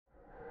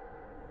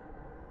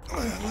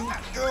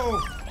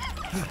Go!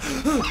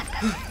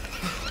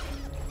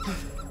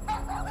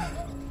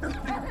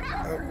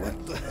 What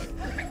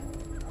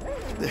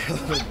the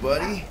hell, little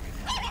buddy?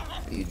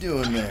 What are you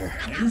doing there?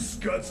 You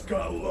scuts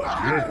got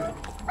lucky. Yeah.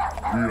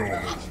 We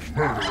almost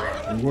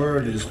murdered. The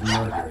word is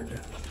murdered.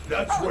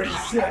 That's what he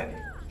said.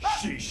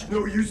 Sheesh,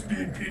 no use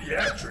being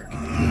pediatric.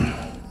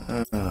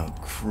 Oh,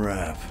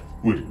 crap.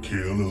 Would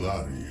kill a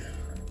lot of you.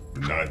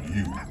 But not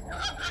you.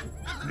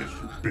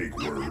 Mr. Big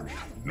Words.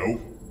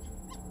 Nope.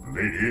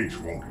 Lady H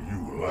wanted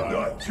you alive.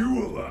 Not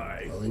too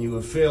alive. Well, then you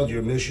have failed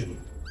your mission.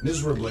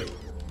 Miserably.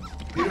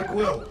 Peter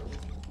Quill.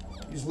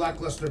 These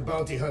lackluster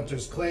bounty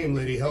hunters claim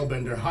Lady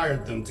Hellbender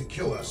hired them to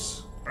kill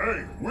us.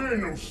 Hey, we ain't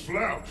no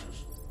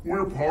slouches.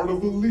 We're part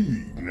of a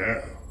league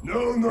now.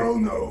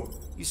 No.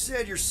 You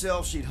said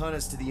yourself she'd hunt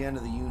us to the end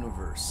of the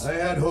universe. I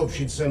had hoped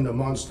she'd send a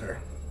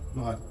monster.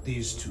 Not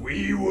these two.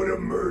 We would have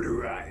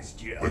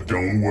murderized you. But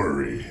don't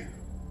worry.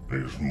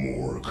 There's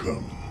more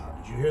coming.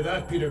 Did you hear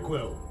that, Peter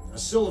Quill? A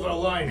silver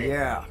lining.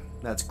 Yeah,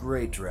 that's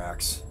great,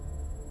 Drax.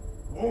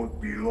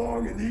 Won't be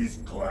long in these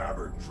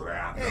clabber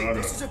traps. Hey,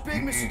 this is a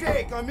big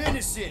mistake. I'm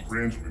innocent.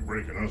 Friends be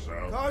breaking us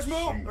out.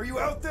 Cosmo, are you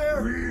out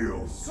there?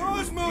 Real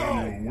Cosmo!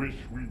 I wish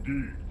we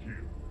did,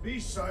 kid. Be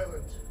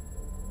silent.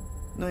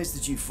 Nice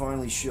that you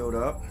finally showed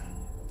up.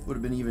 Would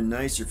have been even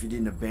nicer if you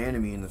didn't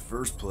abandon me in the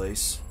first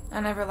place.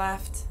 I never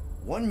left.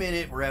 1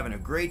 minute, we're having a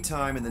great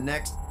time, and the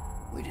next...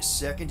 Wait a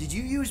second, did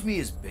you use me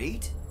as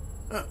bait?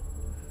 Huh.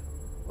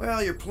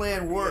 Well, your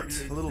plan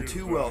worked. A little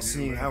too well,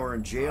 seeing how we're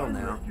in jail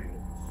now.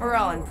 We're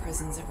all in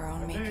prisons of our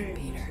own making, Hey,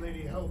 Peter.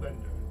 Lady Hellbender.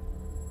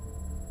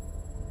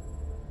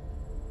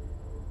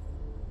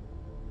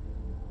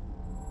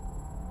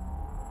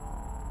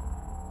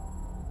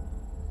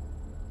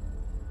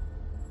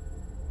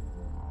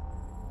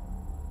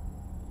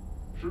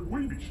 Should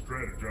we be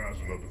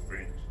strategizing other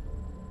things?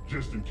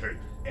 Just in case.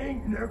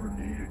 Ain't never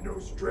needed no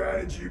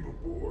strategy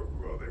before,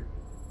 brother.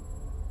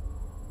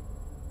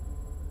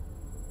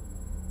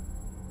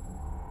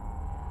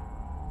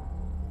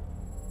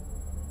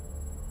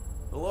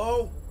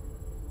 Hello?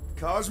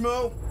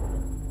 Cosmo?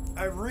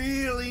 I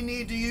really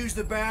need to use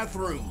the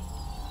bathroom.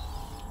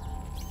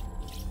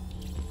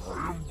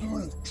 I am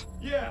Groot.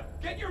 Yeah,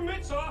 get your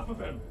mitts off of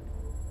him!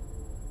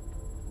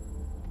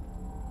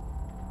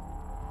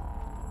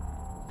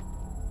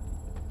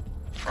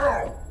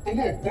 Ow! The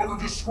little bugger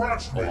just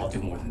scratched me. Oh, I'll do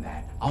more than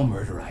that. I'll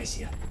murderize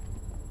you.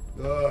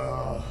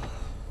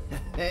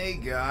 Hey,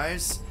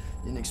 guys.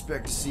 Didn't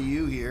expect to see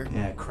you here.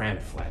 Yeah, cram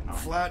it, Flatnard.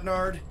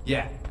 Flatnard?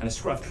 Yeah, and a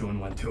scruff crew in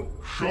one too.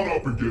 Shut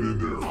up and get in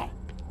there.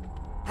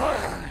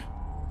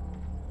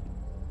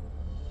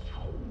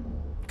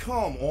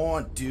 Come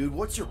on, dude.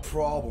 What's your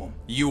problem?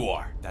 You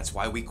are. That's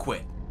why we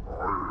quit.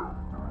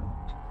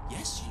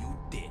 Yes, you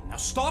did. Now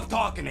stop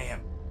talking to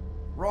him.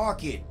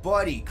 Rocket,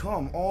 buddy,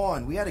 come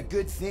on. We had a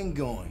good thing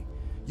going.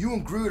 You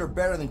and Groot are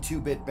better than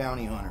two-bit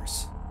bounty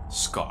hunters.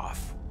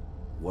 Scoff.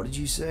 What did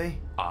you say?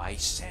 I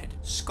said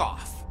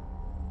scoff.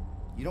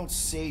 You don't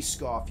say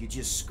scoff, you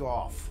just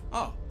scoff.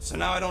 Oh, so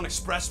now I don't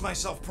express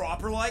myself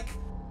proper like?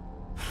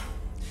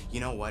 You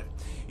know what?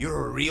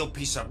 You're a real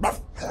piece of... I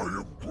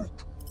am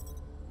Groot.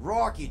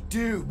 Rocket,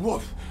 dude,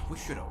 woof. We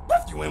should have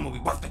buffed you in when we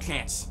buffed the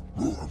chance.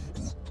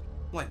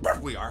 Like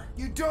we are.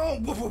 You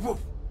don't, woof, woof, woof.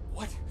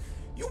 What?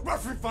 You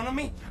rough in front of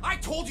me? I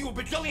told you a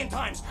bajillion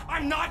times,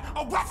 I'm not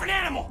a rough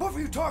animal! What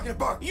were you talking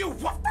about? You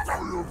rough...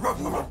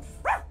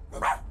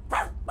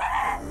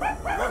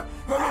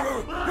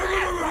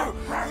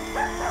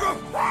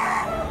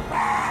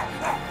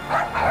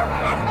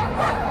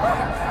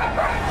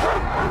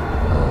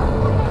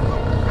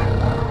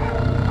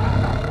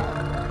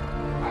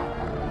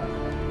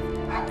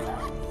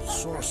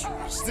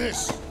 Sorceress,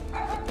 this.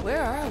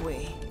 Where are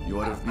we?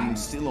 You ought to have been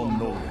still on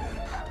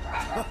nowhere.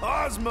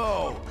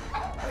 Cosmo!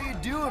 How you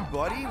doing,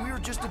 buddy? We were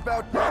just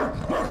about...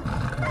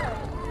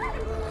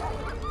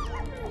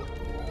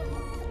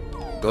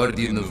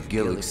 Guardian of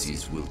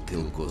Galaxies will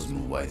tell Cosmo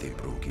why they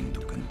broke into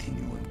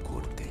Continuum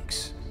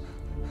Cortex.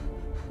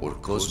 Or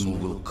Cosmo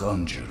will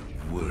conjure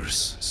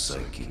worse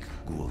psychic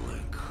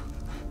gulag.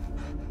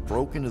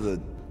 Broke into the...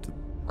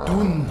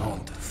 Do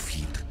not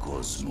feed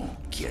Cosmo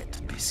cat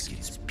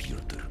biscuits,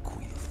 Peter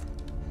Quill.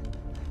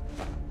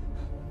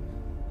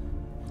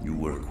 You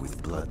work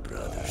with Blood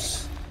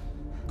Brothers.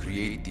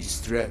 Create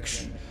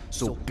distraction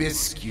so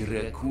pesky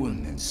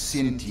raccoon and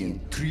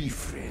sentient tree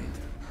friend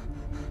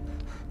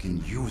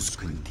can use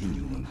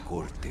Continuum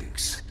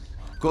Cortex.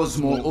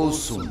 Cosmo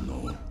also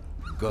know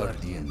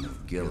Guardian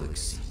of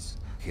Galaxies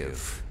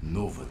have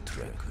Nova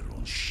Tracker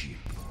on ship.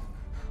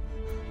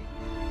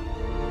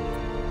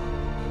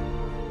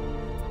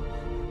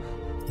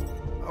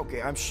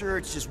 Okay, I'm sure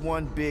it's just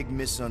one big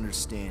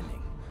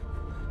misunderstanding.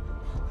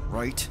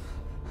 Right?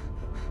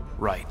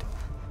 Right.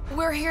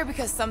 We're here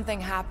because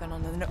something happened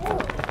on the...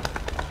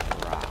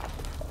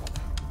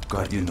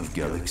 Guardian of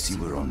Galaxy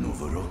were on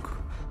Nova Rock.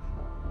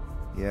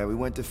 Yeah, we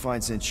went to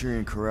find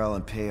Centurion ko-rel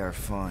and pay our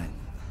fine.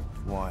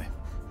 Why?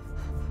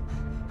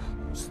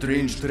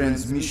 Strange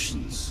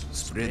transmissions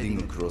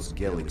spreading across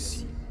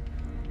galaxy.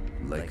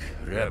 like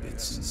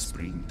rabbits in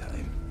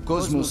springtime.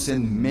 Cosmo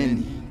sent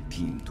many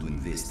teams to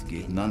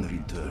investigate, none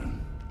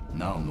return.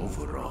 Now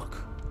Nova Rock,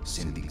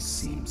 sending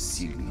same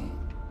signal.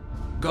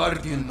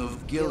 Guardian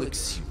of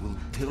Galaxy will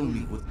tell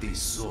me what they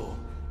saw.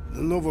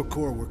 The Nova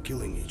Corps were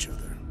killing each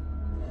other.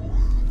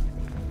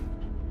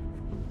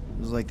 It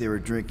was like they were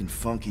drinking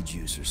funky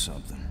juice or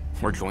something.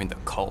 Or joined the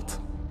cult.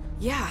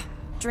 Yeah,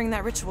 during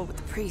that ritual with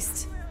the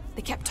priest.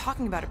 They kept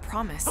talking about a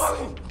promise.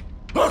 Whoa,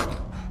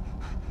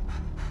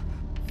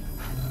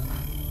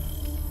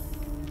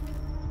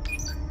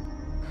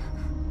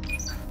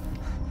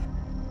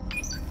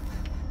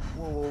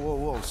 whoa, whoa,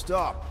 whoa,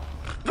 stop.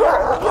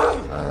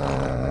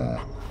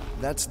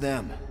 That's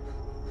them.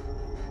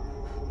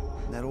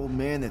 That old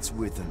man that's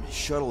with them. His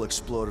shuttle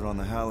exploded on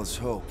the Hallis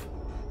Hope.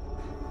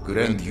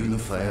 Grand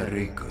Unifier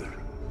Raker,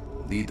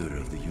 leader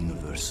of the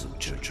Universal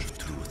Church of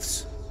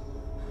Truths.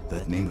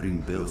 That name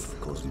rings bells for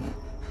Cosmo.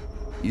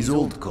 His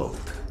old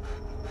cult.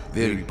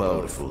 Very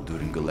powerful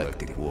during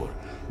Galactic War.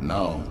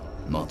 Now,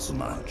 not so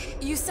much.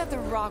 You said the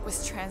rock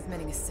was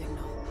transmitting a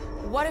signal.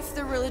 What if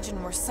the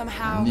religion were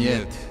somehow...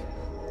 Yet,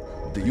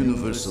 the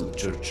Universal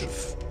Church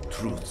of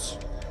Truths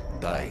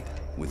died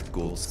with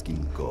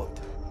Gold-Skinned God.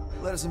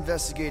 Let us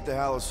investigate the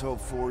Hallis Hope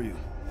for you.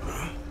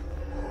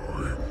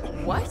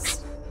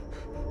 What?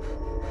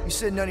 You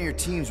said none of your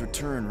teams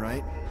returned,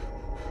 right?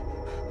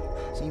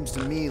 Seems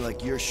to me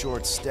like you're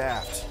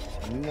short-staffed,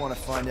 and we want to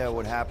find out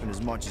what happened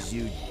as much as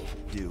you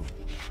do.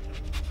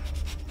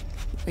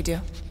 We do?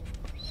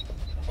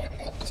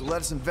 So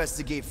let us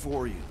investigate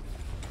for you.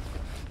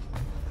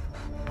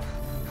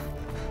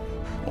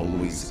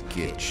 Always a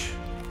catch,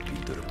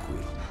 Peter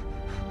Quill.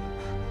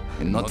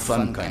 And not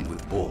fun kind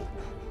with Paul.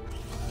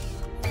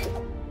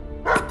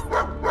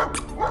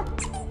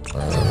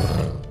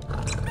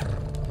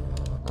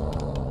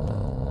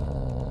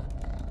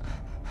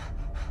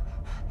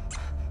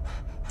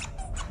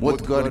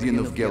 What Guardian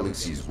of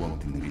Galaxies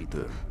want in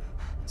return?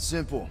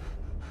 Simple.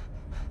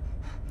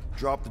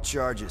 Drop the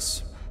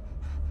charges.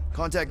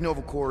 Contact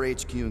Nova Corps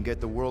HQ and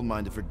get the World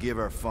Mind to forgive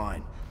our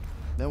fine.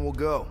 Then we'll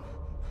go.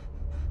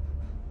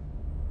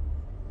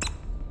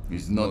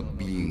 It's not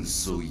being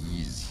so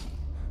easy.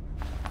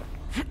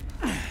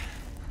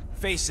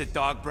 Face it,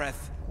 dog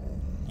breath.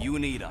 You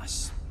need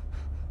us.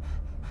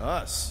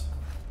 Us?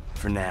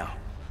 For now.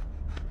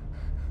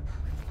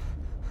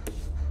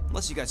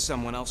 Unless you got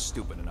someone else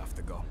stupid enough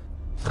to go.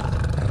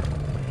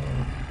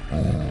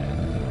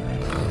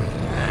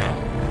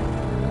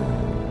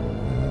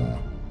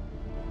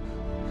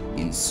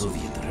 In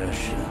Soviet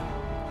Russia,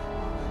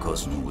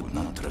 Cosmo would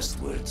not trust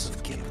words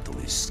of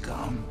capitalist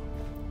scum.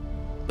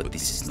 But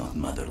this is not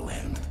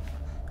motherland.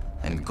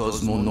 And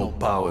Cosmo no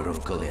power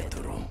of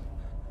collateral.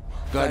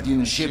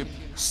 Guardianship,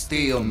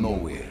 stay on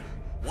nowhere.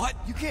 What?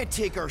 You can't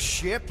take our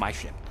ship? My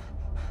ship.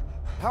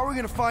 How are we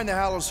gonna find the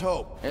Hallis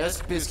Hope?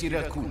 Ask Pesky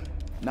Raccoon.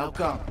 Now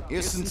come,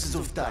 essences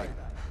of time.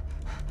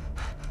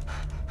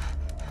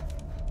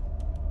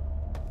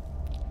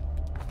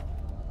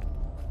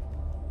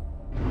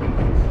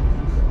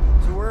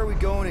 So where are we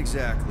going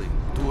exactly?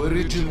 To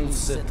original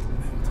settlement.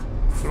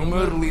 From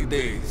early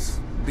days,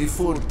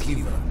 before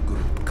Tivan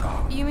Group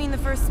come. You mean the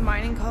first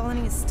mining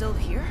colony is still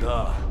here?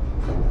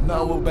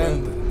 Now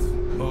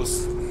abandoned,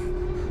 mostly.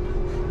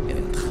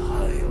 And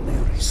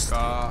highly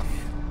restored.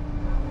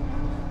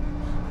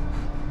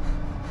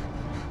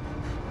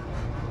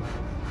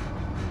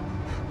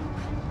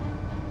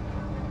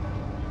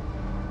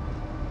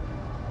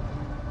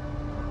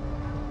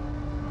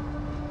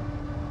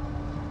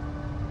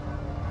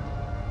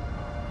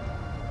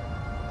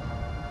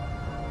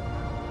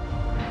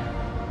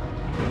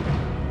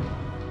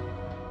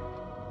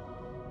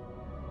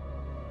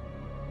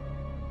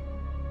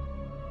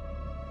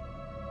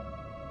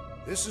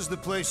 This is the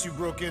place you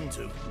broke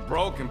into.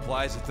 Broke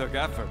implies it took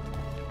effort.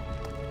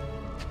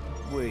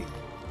 Wait,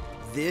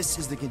 this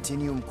is the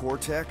Continuum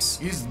Cortex?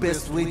 Is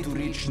best way to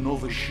reach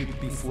Nova ship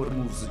before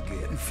moves You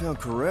again. found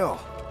ko-rel.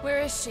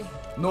 Where is she?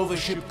 Nova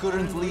ship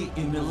currently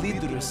in the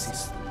Lydra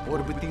system,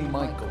 orbiting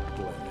Michael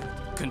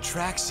planet.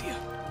 Contraxia.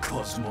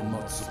 Cosmo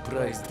not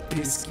surprised.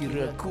 Pesky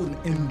Raccoon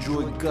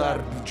enjoy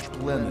garbage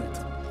planet.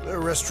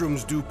 Their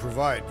restrooms do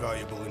provide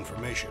valuable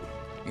information.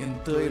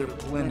 Entire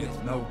planet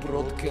now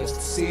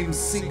broadcast same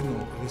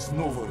signal as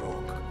Nova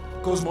Rock.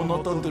 Cosmo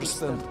not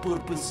understand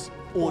purpose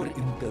or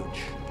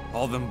intention.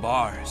 All them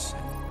bars,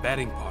 and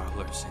betting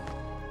parlors,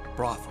 and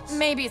brothels.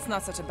 Maybe it's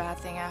not such a bad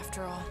thing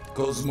after all.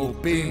 Cosmo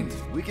pained.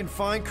 We can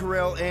find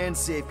ko-rel and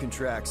save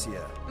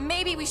Contraxia.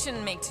 Maybe we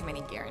shouldn't make too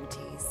many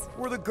guarantees.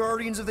 We're the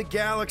Guardians of the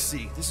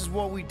Galaxy. This is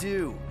what we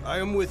do. I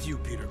am with you,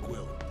 Peter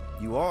Quill.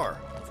 You are.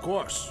 Of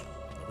course.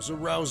 That was a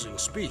rousing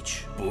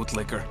speech.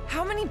 Bootlicker.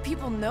 How many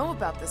people know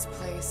about this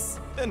place?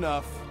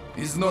 Enough.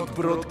 Is not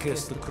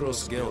broadcast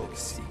across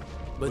galaxy,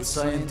 but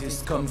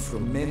scientists come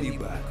from many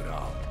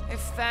backgrounds.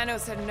 If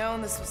Thanos had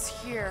known this was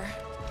here...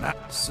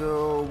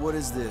 So, what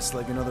is this?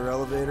 Like another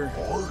elevator?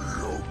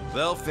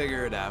 They'll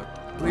figure it out.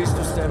 Please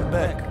to stand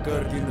back,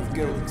 Guardian of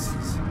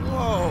Galaxies.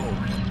 Whoa!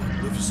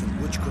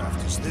 Magnificent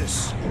witchcraft is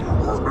this?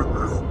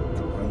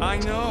 I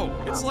know.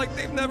 It's like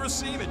they've never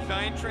seen a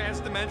giant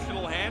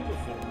trans-dimensional hand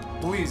before.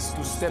 Please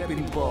to step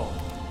in ball.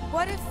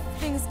 What if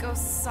things go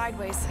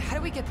sideways? How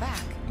do we get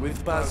back?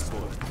 With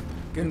passport.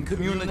 Can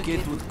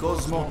communicate with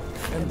Cosmo,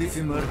 and if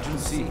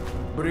emergency,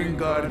 bring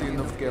Guardian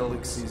of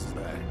Galaxies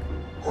back.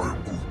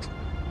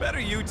 Better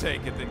you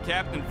take it than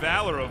Captain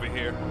Valor over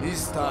here.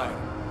 This time,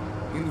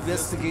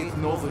 investigate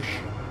Nova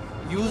ship.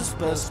 Use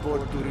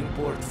passport to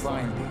report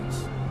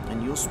findings.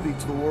 And you'll speak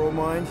to the World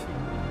Mind?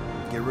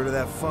 Get rid of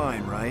that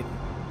fine, right?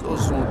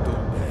 Cosmo do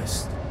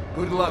best.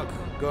 Good luck,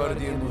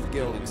 Guardian of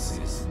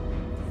Galaxies.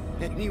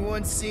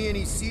 Anyone see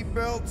any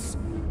seatbelts?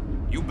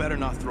 You better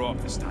not throw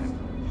up this time.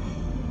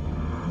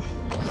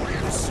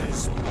 This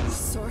is...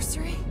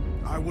 Sorcery?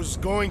 I was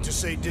going to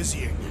say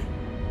dizzying.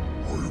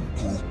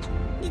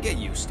 You get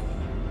used to it.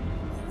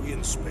 Are we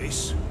in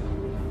space?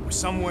 We're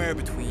somewhere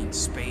between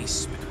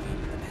space, between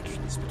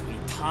dimensions,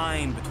 between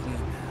time, between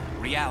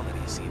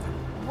realities even.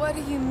 What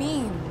do you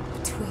mean,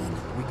 between?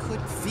 We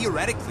could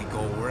theoretically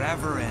go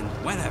wherever and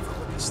whenever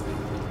with this thing.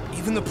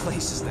 Even the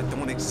places that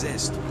don't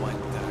exist, but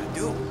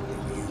do.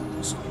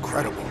 It's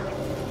incredible.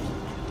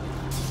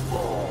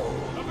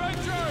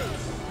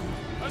 Avengers!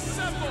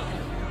 Assemble!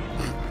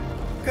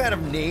 What kind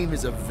of name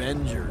is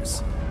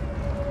Avengers?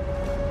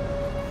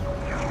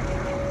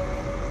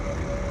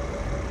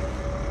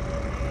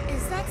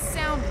 Is that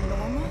sound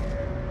normal?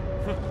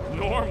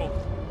 Normal.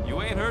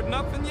 You ain't heard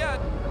nothing yet.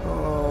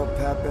 Oh,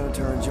 Pat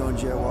Benatar and Joan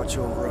Jett watch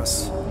over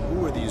us.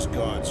 Who are these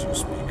gods you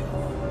speak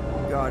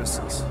of?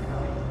 Goddesses.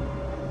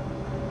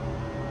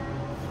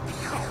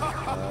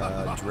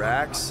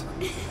 Drax?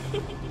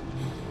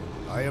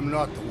 I am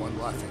not the one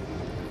laughing.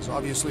 It's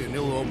obviously an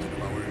ill omen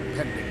of our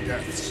impending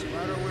deaths. No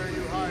matter where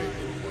you hide,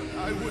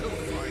 I will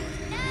find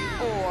you.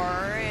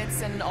 Or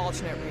it's an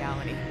alternate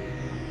reality.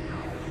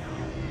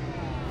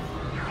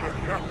 I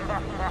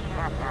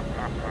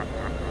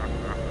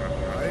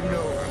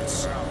know that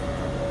sound.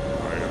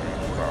 I am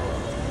proud.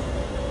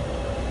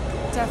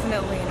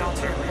 Definitely an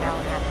alternate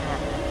reality.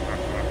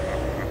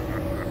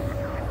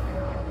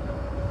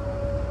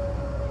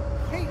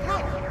 Hey,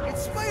 look!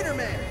 It's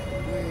Spider-Man!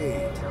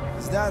 Wait,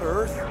 is that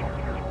Earth?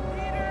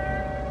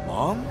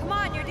 Mom? Come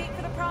on, your date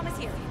for the prom is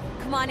here.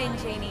 Come on in,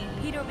 Janie.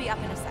 Peter will be up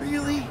in a second.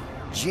 Really?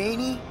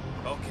 Janie?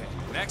 Okay,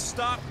 next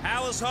stop,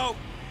 Alice Hope.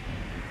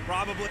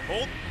 Probably.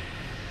 Hold.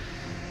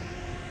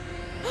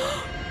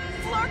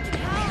 Flark and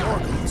Hal!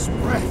 Organs,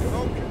 breath.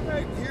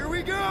 Okay, here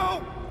we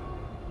go!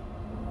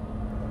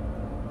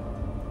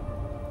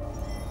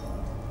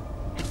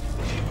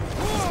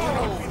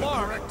 Whoa,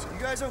 Mark! You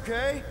guys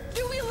okay?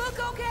 Do we look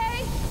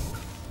okay?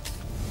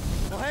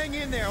 Well, hang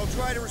in there. I'll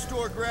try to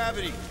restore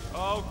gravity.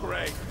 Oh,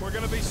 great. We're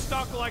gonna be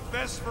stuck like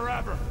this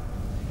forever.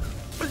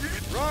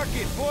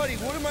 Rocket, buddy,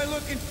 what am I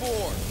looking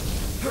for?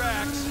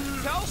 Drax,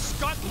 tell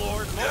Scut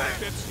Lord most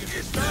ships use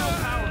external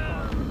power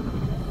bar.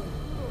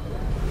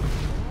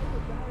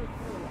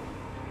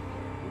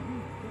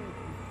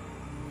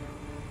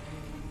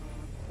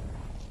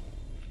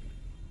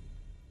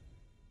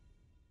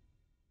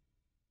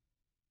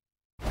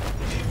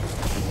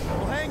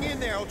 Well, hang in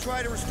there. I'll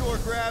try to restore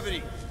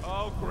gravity.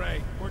 Oh,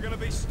 great. We're gonna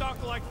be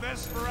stuck like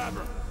this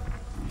forever.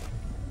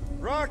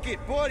 Rocket,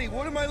 buddy,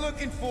 what am I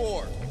looking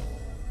for?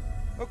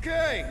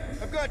 Okay,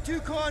 I've got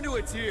 2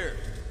 conduits here.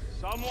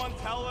 Someone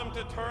tell them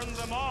to turn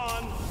them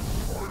on.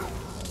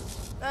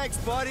 Thanks,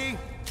 buddy.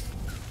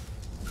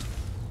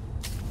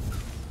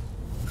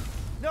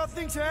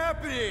 Nothing's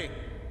happening.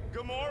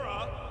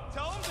 Gamora,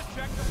 tell him to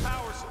check the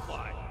power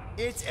supply.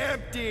 It's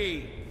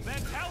empty.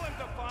 Then tell him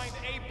to find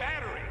a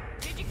battery.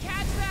 Did you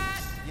catch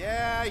that?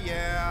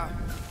 Yeah.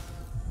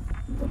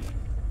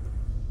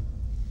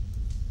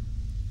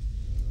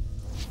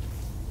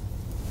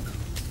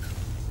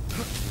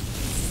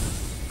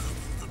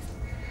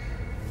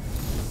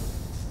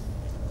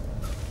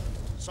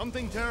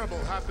 Something terrible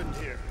happened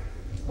here.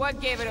 What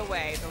gave it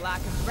away? The lack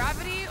of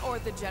gravity or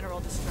the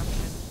general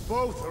destruction?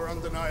 Both are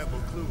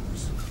undeniable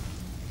clues.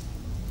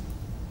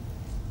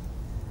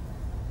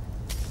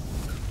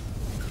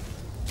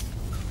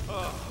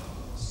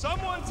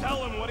 Someone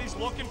tell him what he's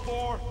looking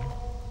for.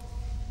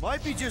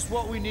 Might be just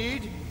what we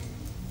need.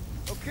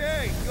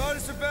 Okay, got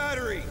us a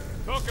battery.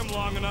 Took him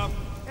long enough.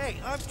 Hey,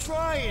 I'm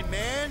trying,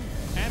 man.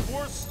 And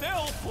we're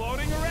still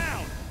floating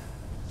around.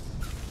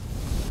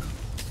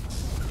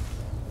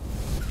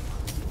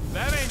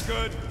 That ain't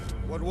good.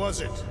 What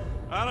was it?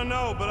 I don't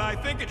know, but I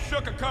think it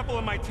shook a couple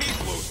of my teeth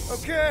loose.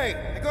 Okay,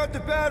 I got the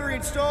battery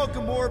installed,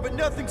 Gamora, but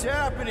nothing's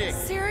happening.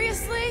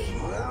 Seriously?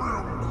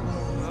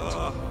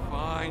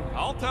 Fine,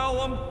 I'll tell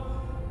them.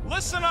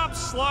 Listen up,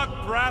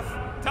 slug breath.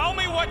 Tell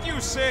me what you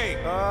see.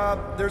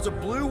 There's a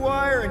blue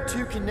wire and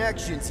 2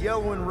 connections,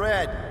 yellow and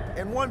red,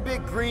 and 1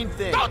 big green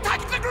thing. Don't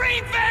touch the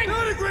green thing!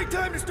 Not a great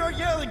time to start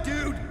yelling,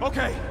 dude!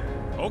 Okay.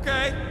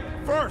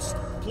 First,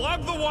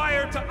 plug the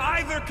wire to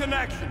either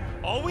connection.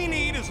 All we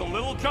need is a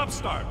little jump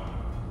start.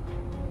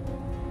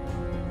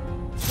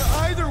 To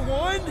either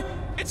one?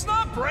 It's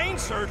not brain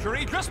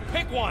surgery, just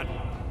pick one.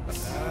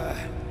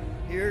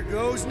 Here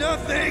goes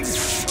nothing!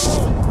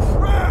 Oh,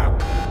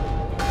 crap!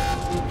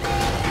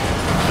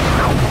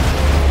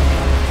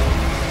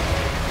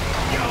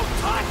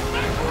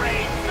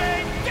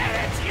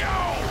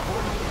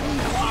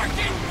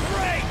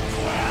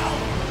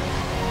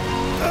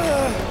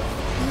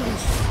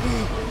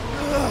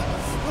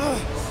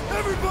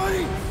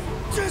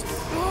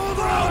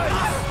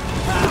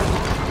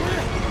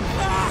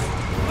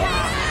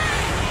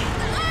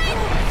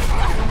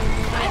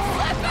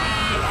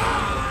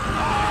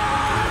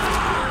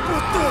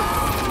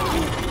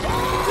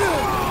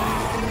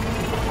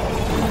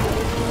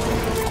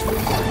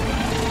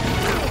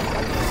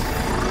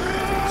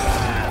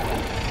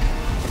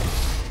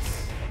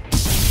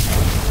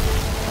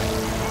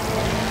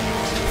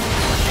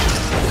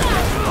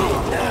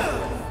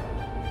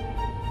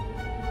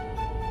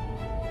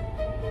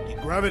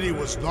 Gravity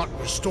was not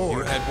restored.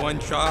 You had one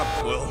job,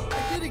 Quill.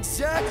 I did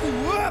exactly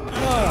what?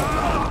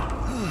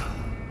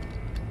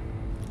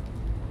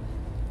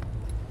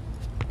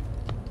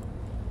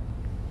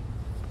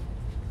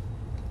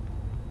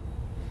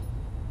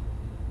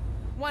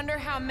 Wonder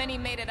how many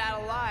made it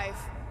out alive.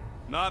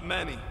 Not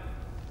many.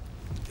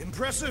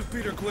 Impressive,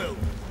 Peter Quill.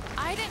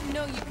 I didn't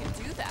know you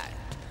could do that.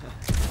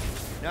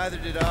 Neither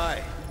did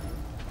I.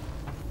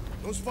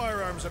 Those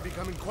firearms are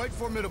becoming quite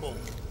formidable.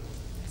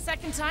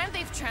 Second time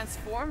they've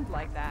transformed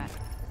like that.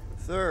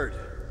 Third.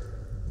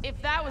 If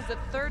that was the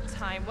third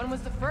time, when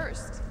was the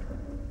first?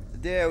 The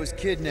day I was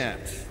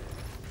kidnapped.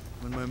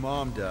 When my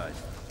mom died.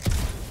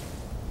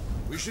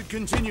 We should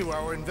continue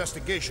our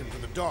investigation for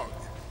the dog.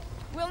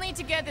 We'll need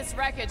to get this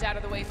wreckage out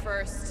of the way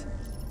first.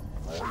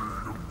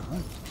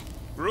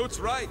 Groot's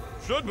right.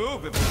 Should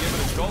move if we give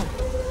it a go.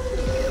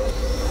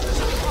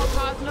 Should we call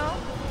Cosmo?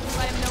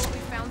 Let him know what we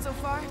found so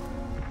far?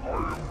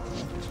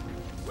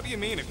 What do you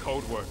mean, a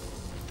code word?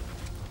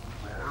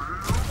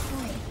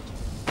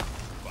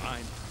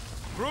 Fine.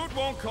 Groot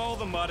won't call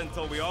the mud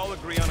until we all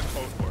agree on a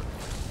code word.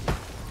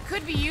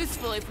 Could be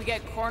useful if we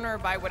get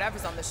cornered by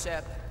whatever's on the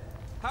ship.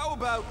 How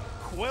about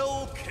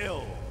Quill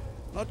Kill?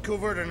 Not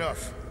covert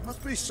enough.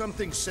 Must be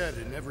something said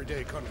in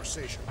everyday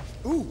conversation.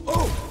 Ooh,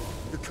 oh!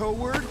 The code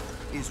word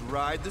is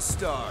Ride the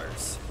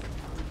Stars.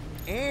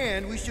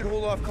 And we should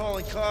hold off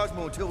calling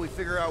Cosmo until we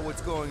figure out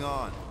what's going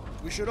on.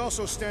 We should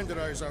also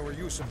standardize our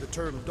use of the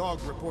term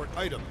dog report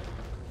item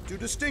to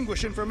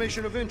distinguish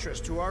information of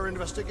interest to our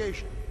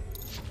investigation.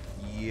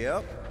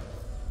 Yep.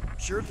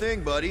 Sure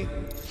thing, buddy.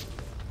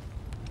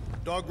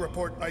 Dog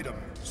report item.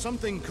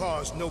 Something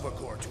caused Nova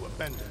Corps to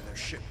abandon their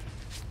ship.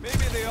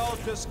 Maybe they all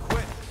just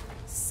quit.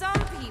 Some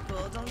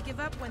people don't give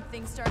up when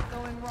things start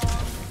going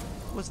wrong.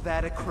 Was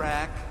that a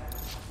crack?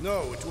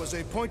 No, it was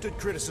a pointed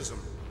criticism.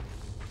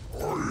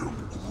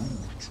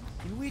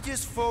 Can we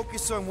just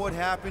focus on what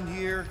happened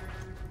here?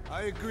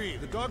 I agree.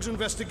 The dog's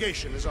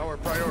investigation is our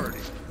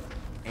priority.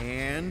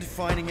 And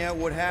finding out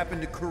what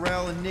happened to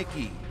ko-rel and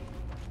Nikki.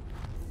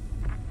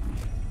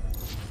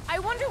 I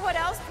wonder what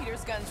else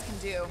Peter's guns can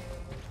do.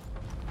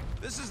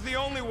 This is the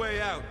only way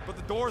out, but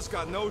the door's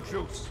got no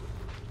juice.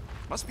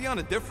 Must be on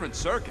a different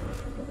circuit.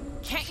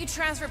 Can't you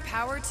transfer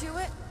power to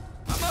it?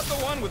 I'm not the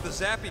one with the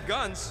zappy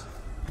guns.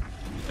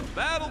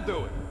 That'll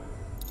do it.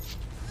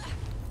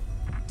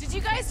 Did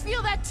you guys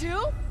feel that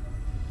too?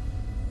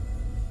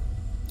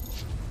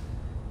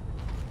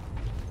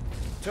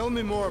 Tell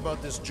me more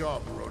about this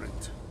job,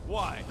 Rodent.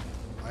 Why?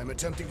 I'm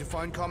attempting to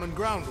find common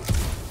ground with you.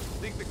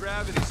 Think the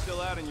gravity's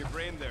still out in your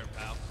brain there,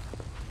 pal.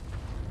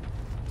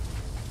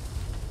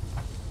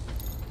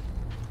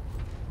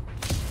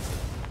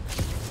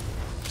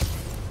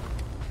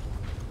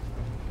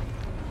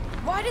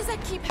 Why does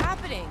that keep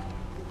happening?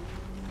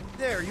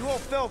 There, you all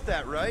felt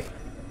that, right?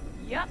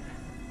 Yep.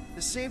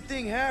 The same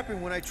thing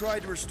happened when I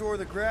tried to restore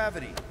the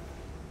gravity.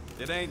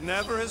 It ain't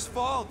never his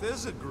fault,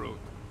 is it, Groot?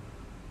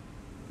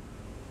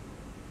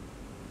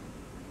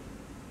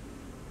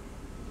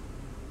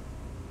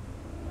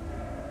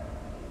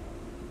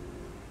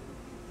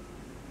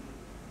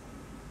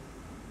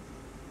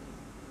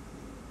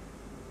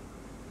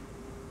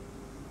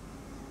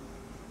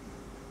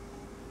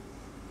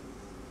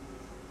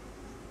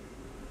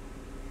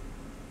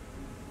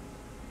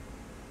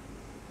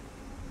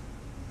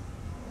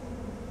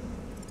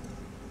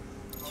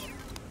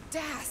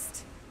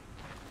 Dast.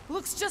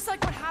 Looks just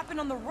like what happened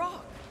on the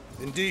rock.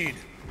 Indeed.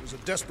 It was a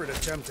desperate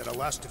attempt at a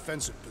last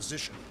defensive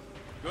position.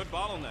 Good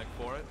bottleneck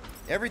for it.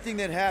 Everything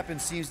that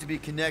happened seems to be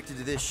connected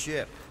to this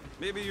ship.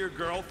 Maybe your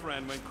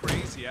girlfriend went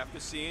crazy after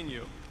seeing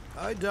you.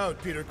 I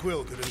doubt Peter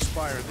Quill could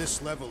inspire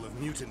this level of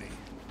mutiny.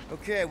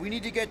 Okay, we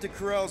need to get to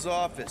ko-rel's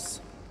office.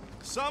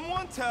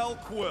 Someone tell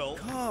Quill.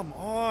 Come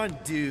on,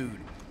 dude.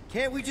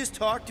 Can't we just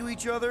talk to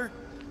each other?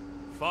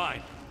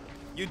 Fine.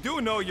 You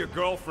do know your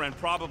girlfriend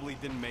probably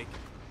didn't make it.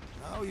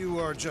 Now you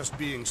are just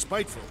being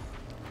spiteful.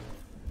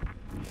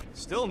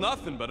 Still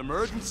nothing but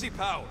emergency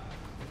power.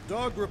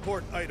 Dog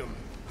report item.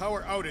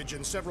 Power outage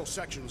in several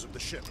sections of the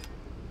ship.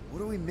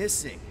 What are we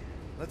missing?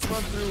 Let's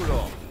run through it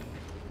all.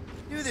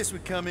 Knew this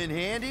would come in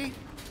handy.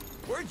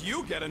 Where'd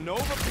you get a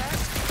Nova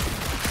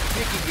pass?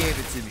 Nikki gave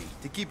it to me,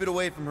 to keep it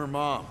away from her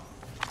mom.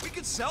 We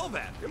could sell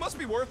that. It must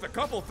be worth a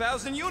couple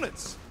thousand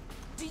units.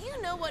 Do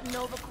you know what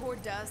Nova Corps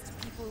does to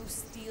people who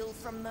steal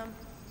from them?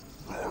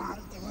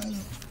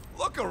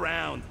 Look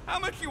around. How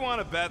much you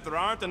want to bet there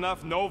aren't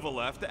enough Nova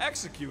left to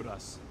execute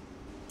us?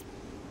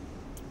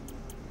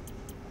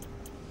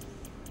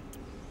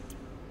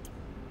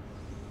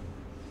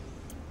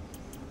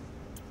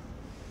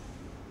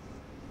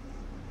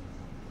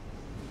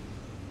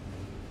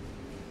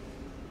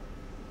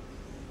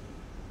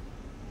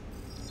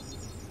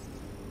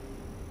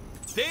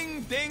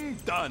 Ding, ding,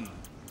 done.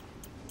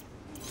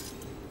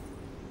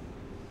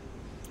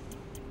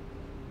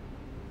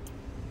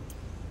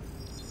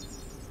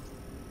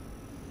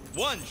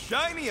 One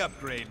shiny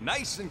upgrade,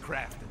 nice and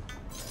crafted.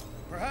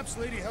 Perhaps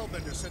Lady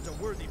Hellbender sent a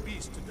worthy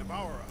beast to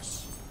devour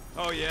us.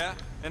 Oh yeah?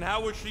 And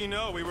how would she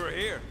know we were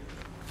here?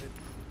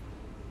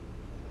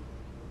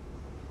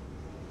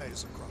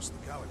 spies across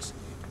the galaxy.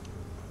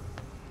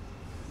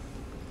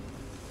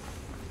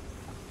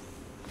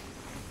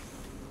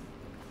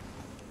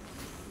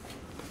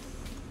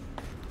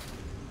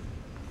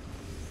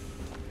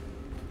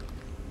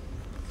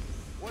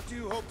 What do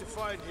you hope to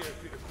find here,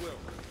 Peter Quill?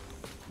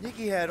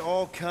 Nikki had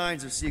all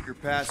kinds of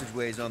secret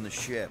passageways on the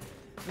ship.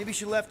 Maybe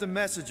she left a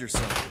message or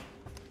something.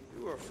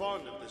 You are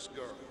fond of this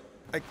girl.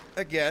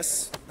 I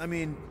guess. I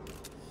mean,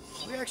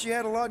 we actually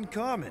had a lot in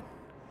common.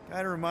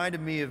 Kinda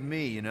reminded me of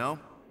me, you know?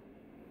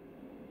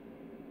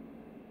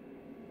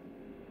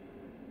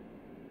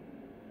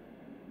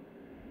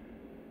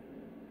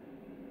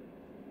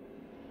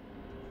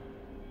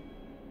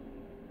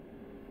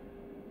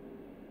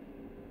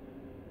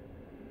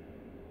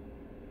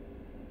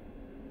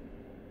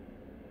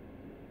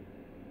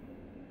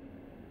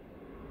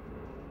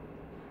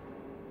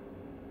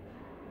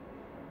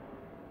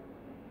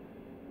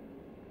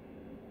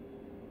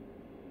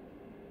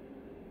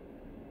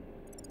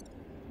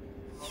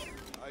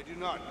 I do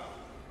not know.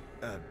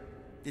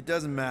 It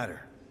doesn't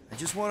matter. I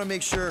just want to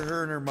make sure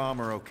her and her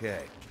mom are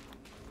okay.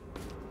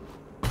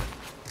 I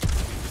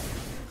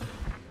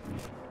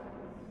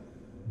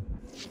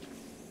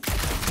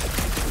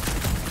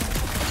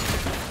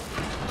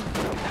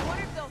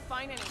wonder if they'll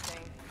find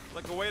anything.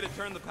 Like a way to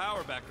turn the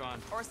power back on.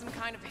 Or some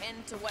kind of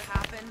hint to what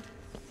happened.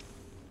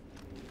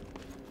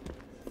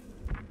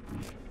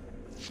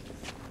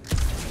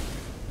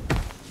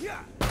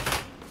 Yeah.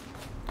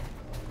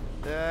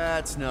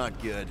 That's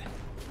not good.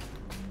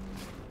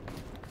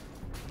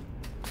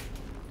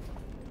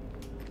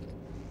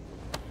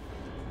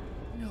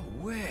 No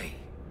way.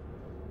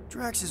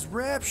 Drax's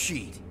rap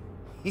sheet.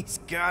 He's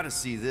gotta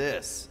see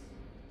this.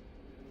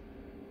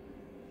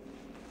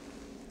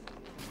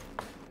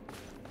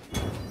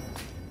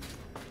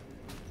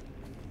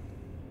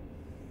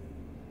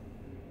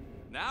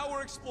 Now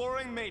we're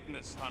exploring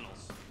maintenance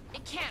tunnels.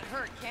 It can't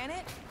hurt, can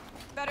it?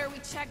 Better we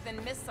check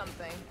than miss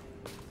something.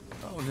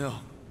 Oh no.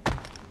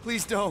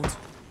 Please don't.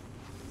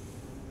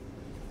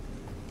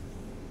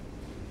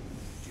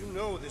 Do you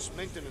know this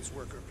maintenance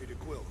worker, Peter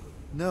Quill?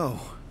 No.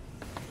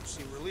 You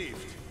seem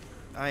relieved.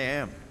 I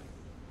am.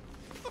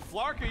 What the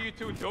flark are you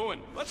two doing?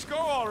 Let's go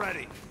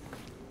already!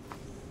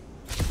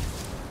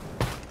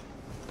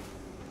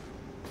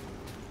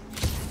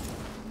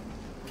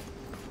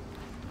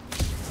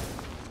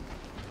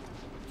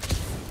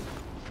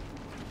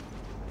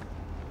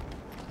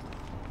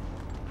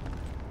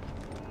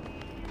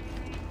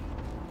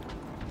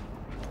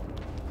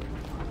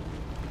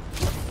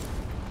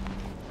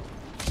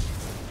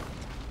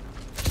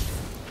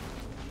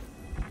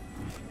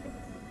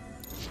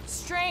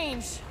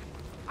 Strange.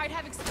 I'd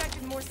have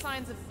expected more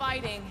signs of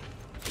fighting.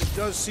 It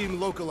does seem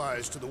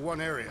localized to the one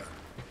area.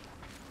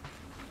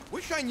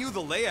 Wish I knew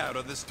the layout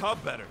of this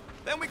tub better.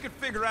 Then we could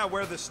figure out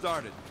where this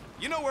started.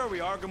 You know where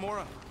we are,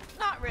 Gamora?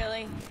 Not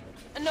really.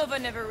 Nova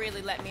never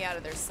really let me out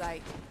of their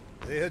sight.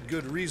 They had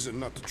good reason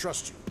not to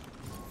trust you.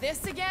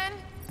 This again?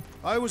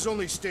 I was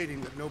only stating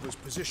that Nova's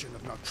position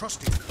of not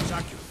trusting you is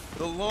accurate.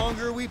 The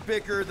longer we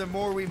bicker, the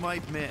more we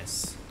might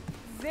miss.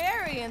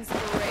 Very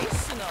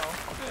inspirational.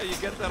 Yeah, you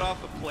get that off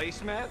the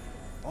placemat?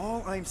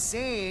 All I'm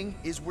saying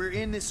is we're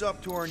in this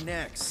up to our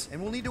necks,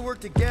 and we'll need to work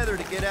together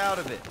to get out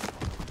of it.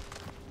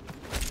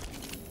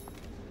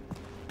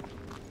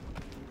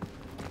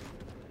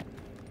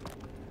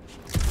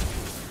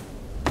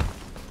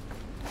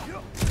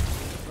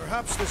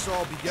 Perhaps this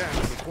all began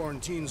in the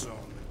quarantine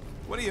zone.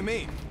 What do you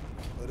mean?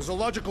 It is a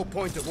logical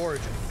point of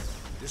origin.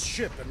 This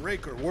ship and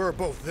Raker were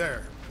both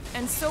there.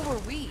 And so were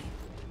we.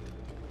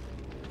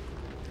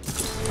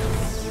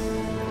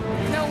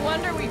 No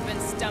wonder we've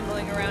been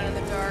stumbling around in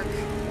the dark.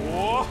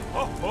 Whoa,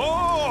 ho,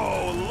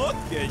 ho! Look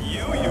at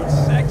you, you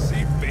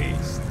sexy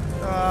beast!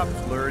 Stop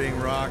flirting,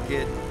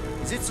 Rocket.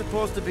 Is it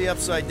supposed to be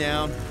upside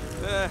down?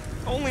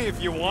 Only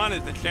if you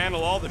wanted to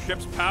channel all the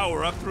ship's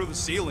power up through the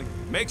ceiling.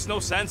 Makes no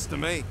sense to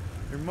me.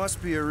 There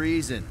must be a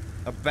reason.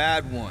 A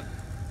bad one.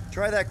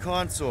 Try that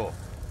console.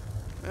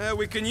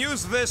 We can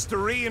use this to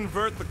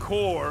re-invert the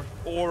core,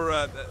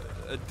 or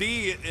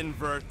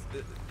de-invert...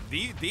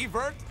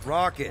 de-vert?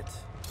 Rocket.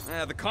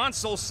 The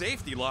console's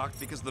safety locked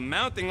because the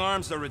mounting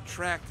arms are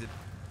retracted.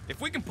 If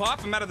we can pop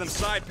them out of them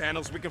side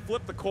panels, we can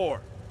flip the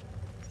core.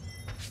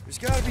 There's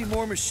gotta be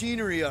more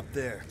machinery up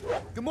there.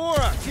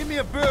 Gamora, give me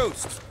a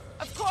boost!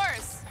 Of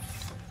course!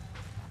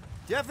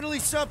 Definitely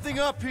something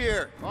up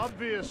here!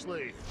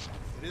 Obviously.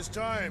 It is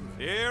time.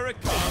 Here it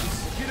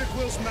comes. Peter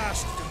Quill's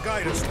mask to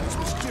guide us with his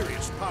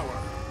mysterious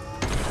power.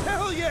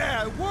 Hell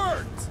yeah, it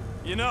worked!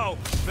 You know,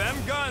 them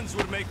guns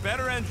would make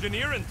better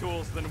engineering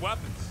tools than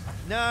weapons.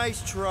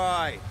 Nice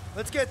try.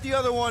 Let's get the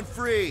other one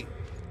free.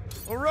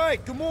 All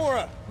right,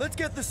 Gamora, let's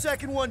get the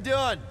second one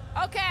done.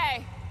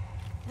 Okay.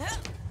 That's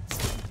it.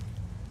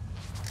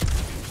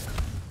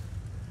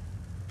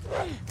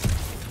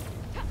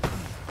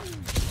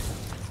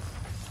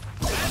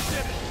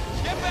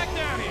 Get back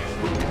down here.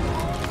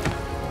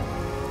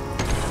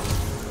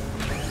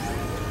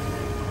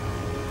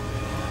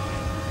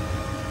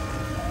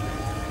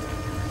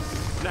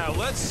 Now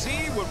let's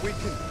see what we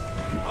can...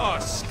 Oh,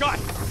 Scott!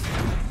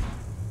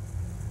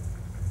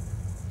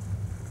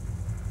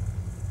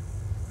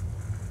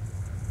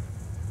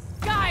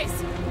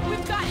 Guys,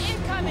 we've got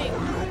incoming!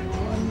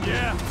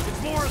 Yeah,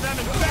 it's more of them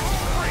infected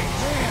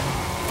creeps.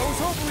 I was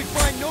hoping we'd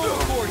find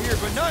Novacore here,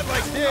 but not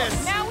like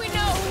this! Now we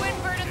know who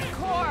inverted the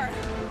core.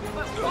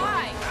 But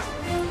why?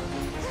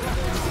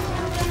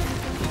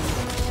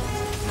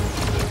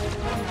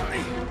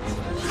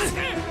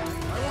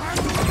 I will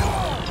handle them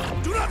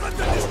all! Do not let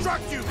them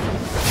distract you!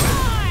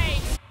 Why?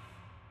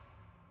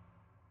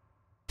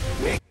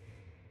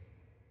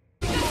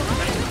 You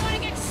don't want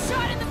to get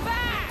shot in the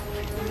back!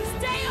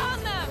 Stay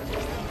on them!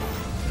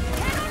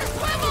 Head on a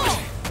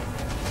swivel!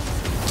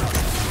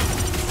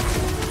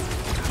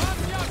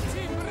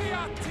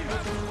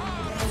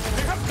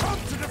 They have come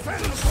to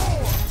defend the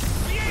core!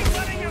 We ain't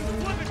letting him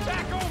flip it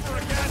back over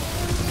again.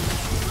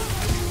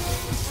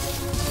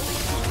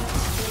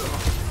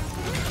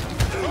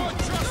 Oh,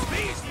 just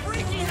these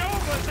freaky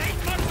Novas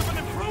ain't much of an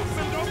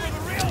improvement over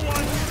the real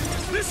ones.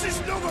 This is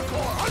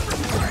Novacore,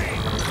 unrestrained!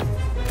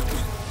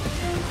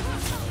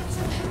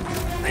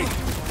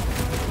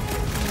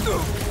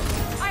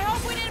 I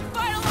hope we didn't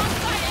fight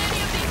alongside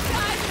any of these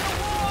guys in the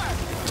war!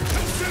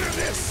 Consider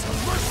this a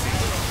mercy!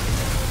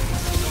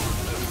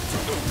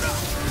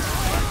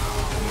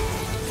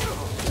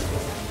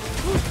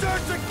 Who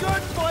starts a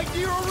gunfight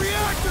near a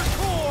reactor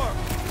core?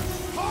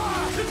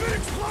 Ah! If it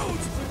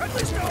explodes, at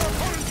least our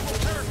opponents will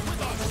perish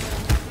with us!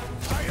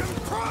 I am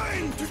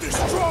primed to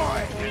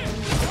destroy!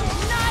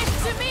 Nice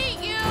to meet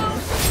you!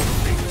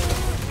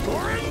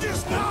 Your end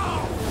is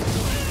now!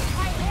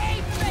 I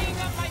hate banging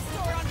up my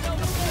sword on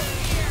Novacore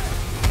here!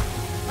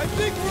 I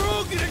think we're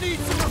all gonna need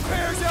some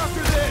repairs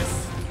after this!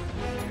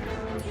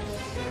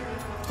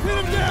 Pin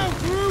him down,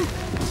 Groot!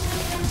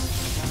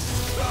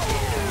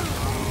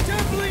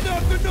 Definitely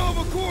not the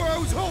Novacore I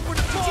was hoping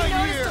to Did you find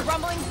notice here! the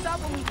rumbling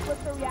stuff when we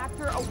flipped the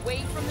reactor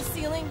away from the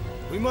ceiling?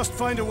 We must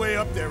find a way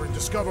up there and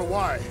discover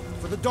why,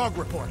 for the dog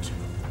report.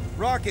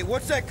 Rocket,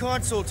 what's that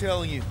console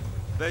telling you?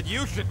 That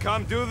you should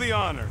come do the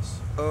honors.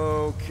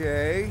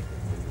 Okay.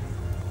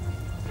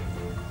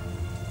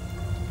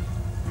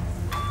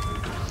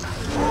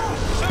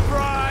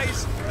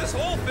 Surprise! This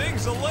whole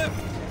thing's a lift.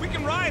 We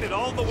can ride it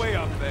all the way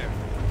up there.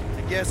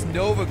 I guess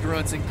Nova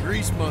grunts and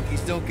grease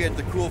monkeys don't get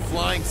the cool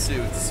flying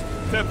suits.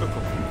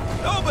 Typical.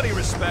 Nobody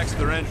respects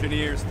their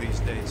engineers these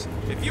days.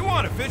 If you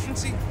want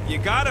efficiency, you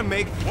gotta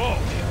make... Whoa!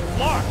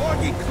 Clark!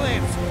 Hockey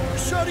clamps! You're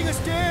shutting us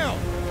down!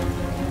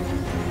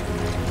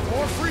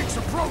 More freaks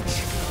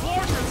approach!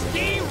 Clark has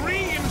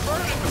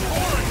de-reinverted the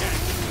core again!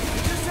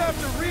 You just have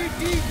to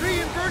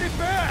reinvert it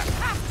back!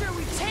 After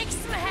we take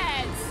some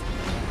heads!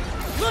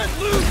 Let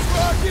loose,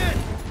 Rocket!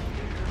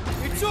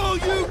 It's all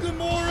you,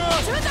 Gamora!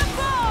 To the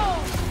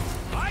bone!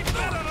 I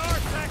bet on our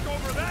tech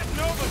over that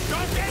Nova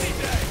junk any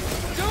day!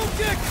 Don't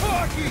get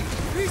cocky!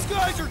 These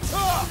guys are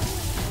tough!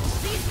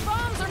 These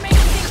bombs are making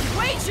things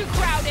way too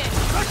crowded!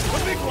 That's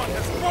the big one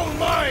that's blown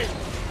mine!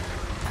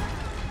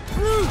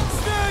 Groot,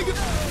 snag!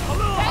 A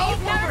little Hey, help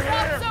you've never over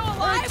felt here! so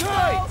alive, Hang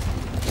tight!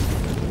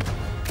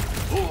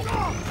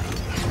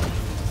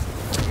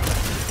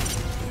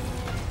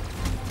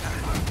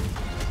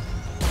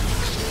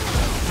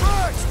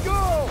 Max,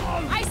 go!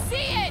 I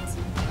see it!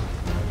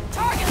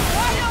 Target's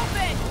wide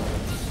open!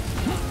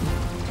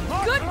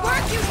 Good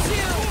work, you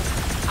two!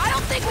 I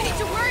don't think we need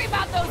to worry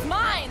about those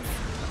mines!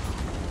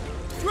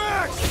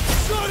 Drax,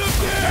 shut him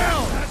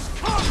down!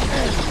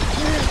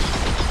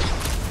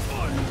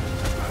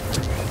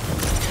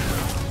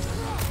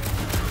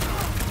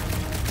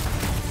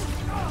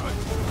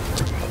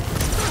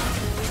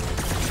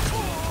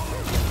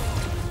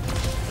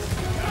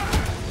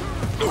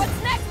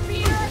 What's next,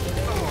 Peter?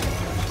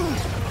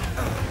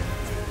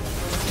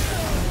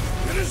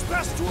 It is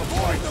best to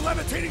avoid the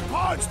levitating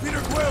pods, Peter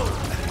Quill!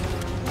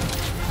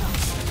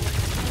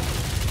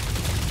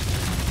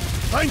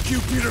 Thank you,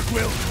 Peter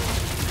Quill!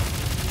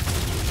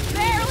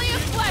 Barely a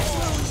flesh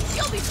wound.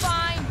 You'll be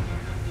fine.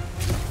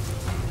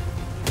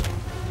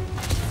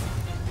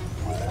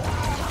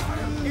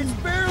 It's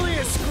barely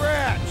a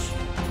scratch!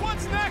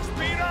 What's next,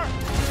 Peter?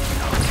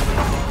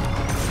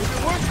 If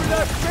it weren't for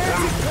that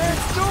fancy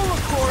pants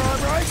Novacore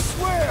armor, I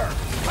swear!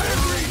 I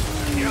agree!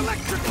 The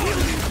electric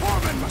wielding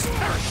foreman must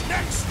perish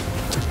next!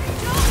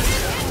 Don't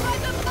get hit by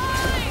the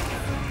mine!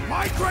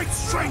 My great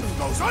strength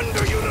goes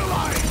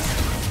underutilized!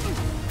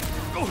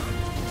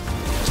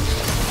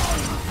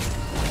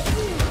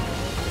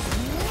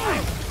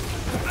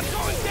 I'm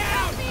going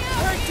down!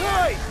 Hang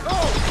tight!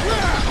 Oh,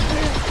 crap!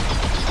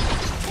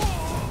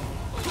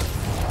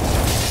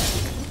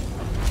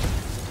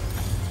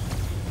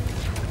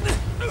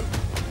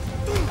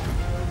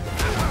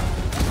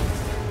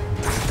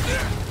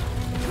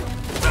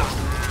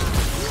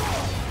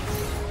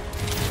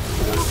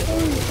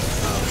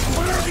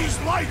 What are these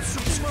lights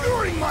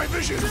obscuring my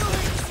vision?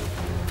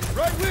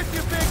 Right with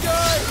you, big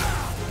guy!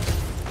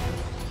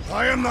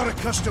 I am not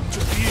accustomed to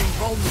being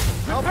vulnerable.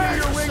 I'll be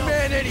your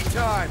wingman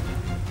anytime.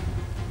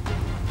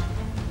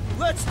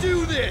 Let's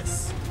do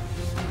this!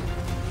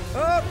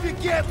 Up you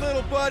get,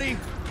 little buddy!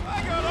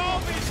 I got all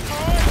these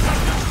toys!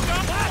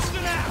 I'm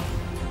blasting out!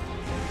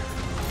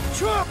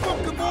 Chop him,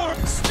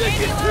 Gamora! Stick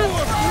it to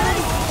him,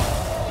 Groot!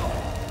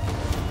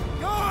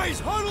 Guys, Guys,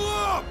 huddle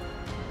up!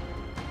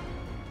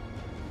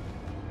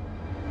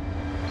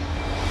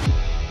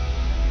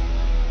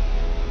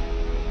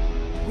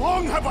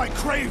 Long have I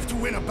craved to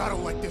win a battle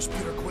like this,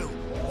 Peter Quill.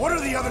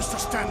 Order the others to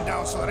stand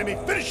down so that I may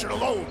finish it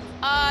alone.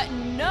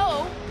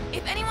 No.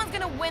 If anyone's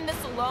gonna win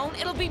this alone,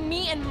 it'll be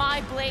me and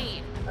my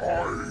blade. I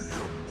am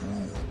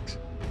Groot.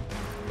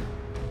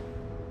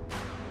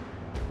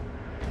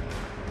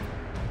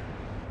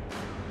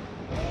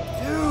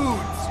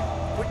 Dudes!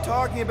 Quit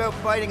talking about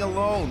fighting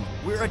alone.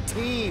 We're a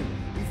team.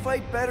 We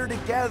fight better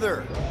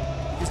together.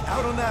 Because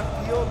out on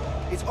that field,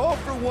 it's all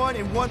for one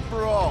and one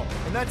for all.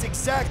 And that's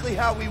exactly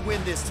how we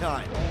win this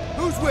time.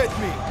 Who's with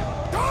me?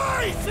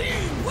 Die,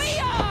 thieves! We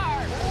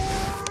are!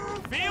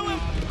 Feel him?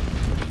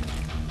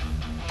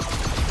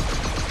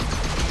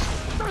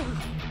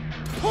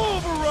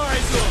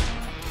 Pulverize them!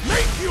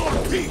 Make your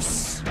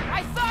peace!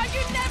 I thought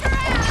you'd never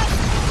ask!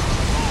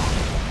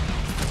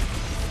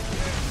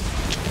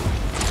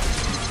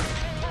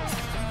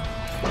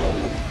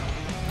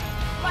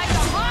 Like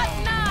a hot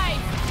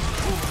knife!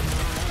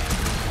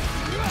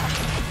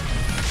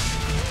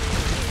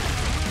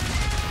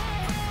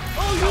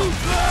 I'll use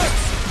that!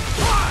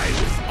 Die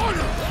with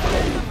honor!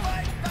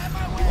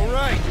 All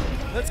right,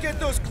 let's get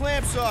those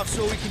clamps off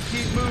so we can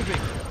keep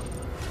moving.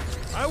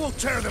 I will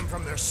tear them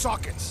from their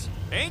sockets.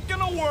 Ain't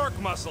gonna work,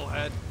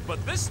 musclehead.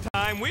 But this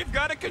time, we've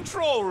got a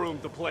control room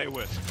to play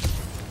with.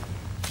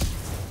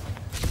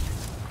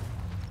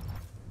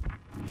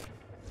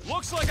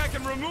 Looks like I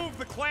can remove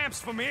the clamps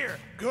from here.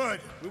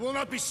 Good. We will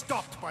not be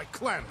stopped by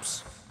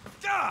clamps.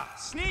 Ah,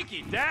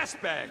 sneaky dash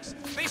bags.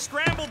 They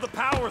scrambled the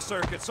power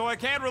circuit, so I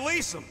can't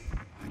release them.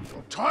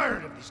 I'm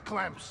tired of these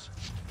clamps.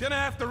 Gonna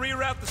have to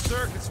reroute the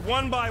circuits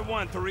one by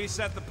one to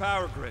reset the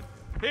power grid.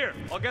 Here,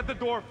 I'll get the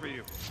door for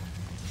you.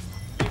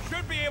 You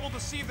should be able to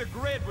see the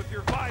grid with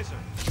your visor.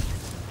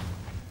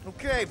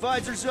 Okay,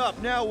 visor's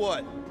up. Now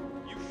what?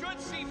 You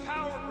should see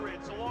power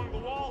grids along the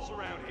walls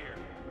around here.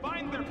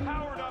 Find their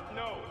powered up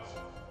nodes.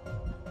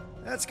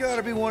 That's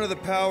gotta be one of the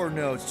power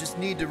nodes. Just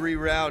need to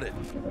reroute it.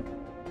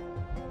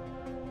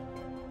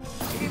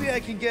 Maybe I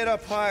can get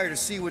up higher to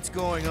see what's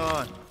going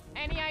on.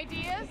 Any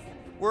ideas?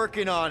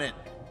 Working on it.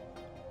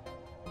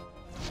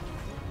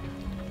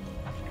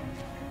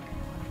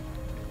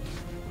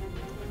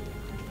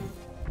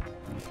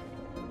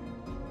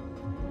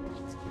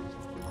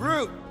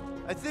 Groot,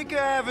 I think I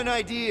have an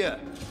idea.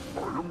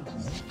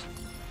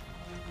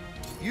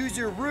 Use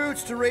your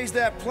roots to raise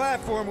that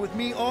platform with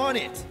me on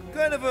it.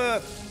 Kind of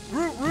a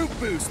root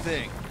boost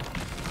thing.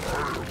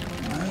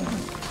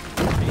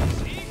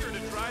 He's eager to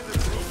try the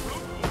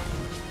root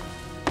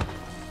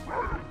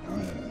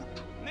boost.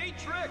 Neat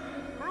trick.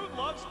 Groot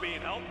loves being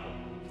helpful.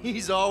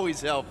 He's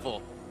always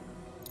helpful.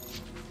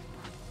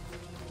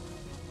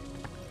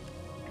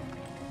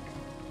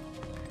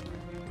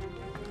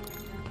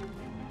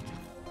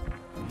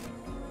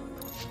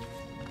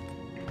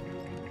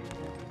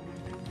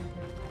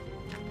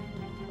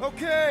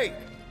 Okay,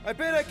 I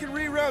bet I can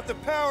reroute the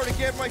power to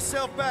get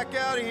myself back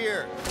out of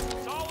here.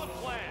 Solid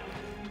plan.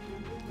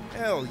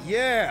 Hell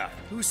yeah!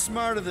 Who's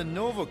smarter than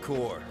Nova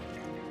Corps?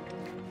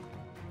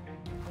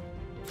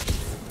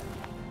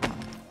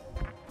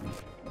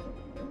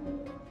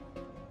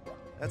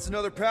 That's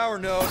another power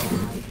node.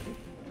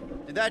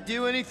 Did that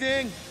do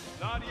anything?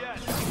 Not yet.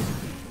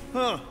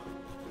 Huh.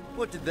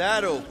 What did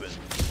that open?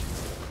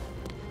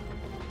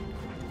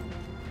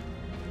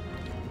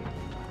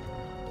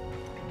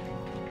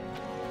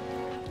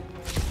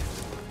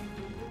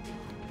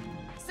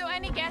 So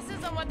any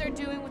guesses on what they're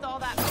doing with all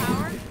that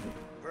power?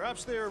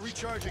 Perhaps they are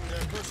recharging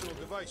their personal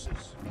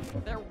devices.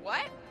 They're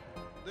what?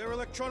 Their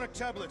electronic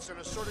tablets and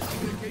assorted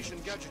communication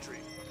gadgetry.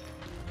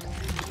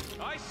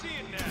 I see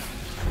it now.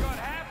 Got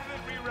half of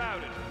it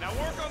rerouted. Now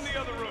work on the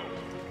other room.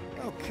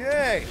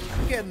 Okay,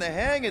 I'm getting the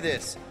hang of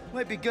this.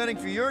 Might be gunning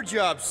for your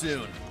job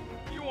soon.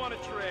 You want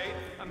to trade?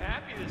 I'm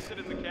happy to sit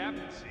in the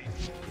captain's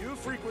seat. You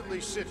frequently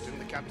sit in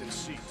the captain's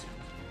seat.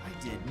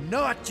 I did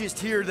not just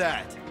hear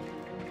that.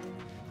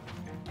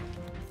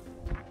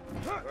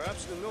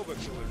 Perhaps the Nova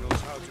Killer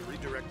knows how to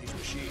redirect these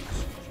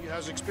machines. She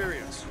has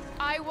experience.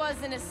 I was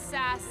an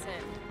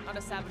assassin, not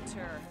a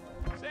saboteur.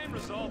 Same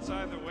results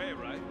either way,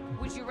 right?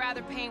 Would you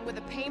rather paint with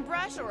a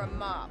paintbrush or a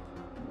mop?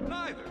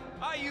 Neither.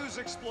 I use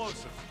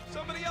explosives.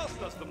 Somebody else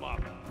does the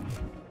mopping.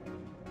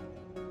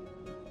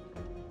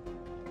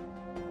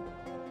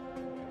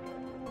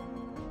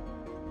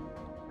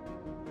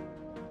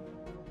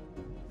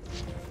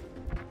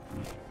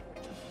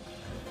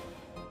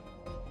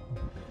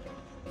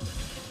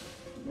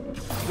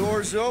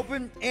 Doors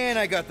open, and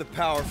I got the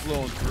power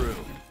flowing through.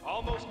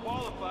 Almost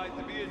qualified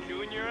to be a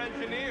junior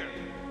engineer.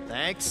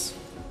 Thanks.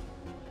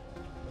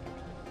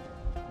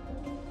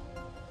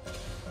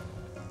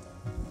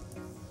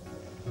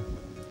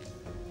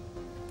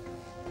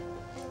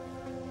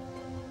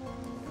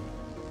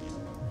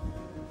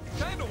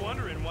 Kinda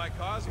wondering why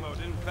Cosmo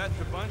didn't fetch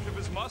a bunch of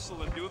his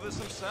muscle and do this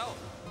himself.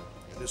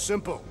 It is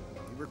simple.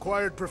 He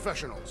required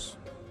professionals.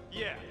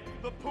 Yeah,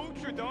 the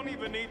poocher don't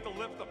even need to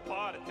lift a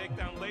paw to take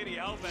down Lady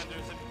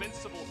Hellbender's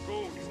invincible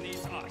goons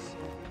needs us.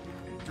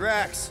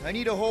 Drax, I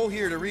need a hole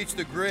here to reach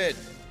the grid.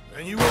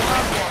 And you will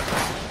have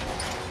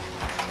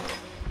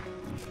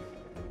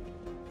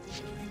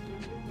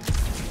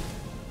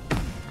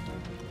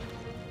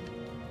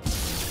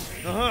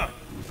one. Uh-huh.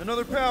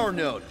 Another power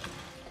node.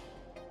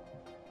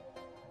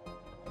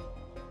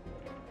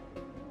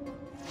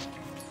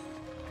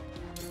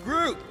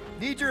 Groot,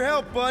 need your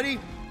help, buddy.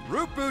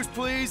 Root boost,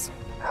 please.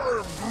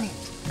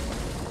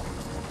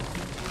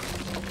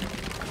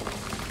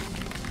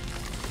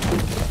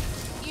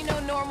 You know,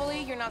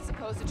 normally you're not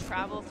supposed to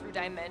travel through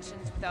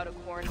dimensions without a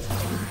quarantine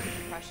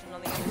compression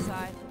on the other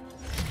side.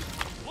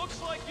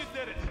 Looks like you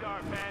did it,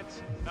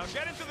 Starpants. Now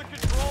get into the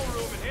control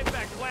room and hit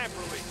that clamp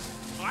release.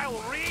 I'll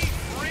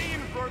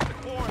reinvert the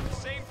core at the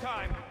same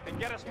time and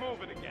get us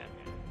moving again.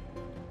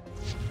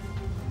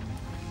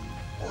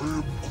 I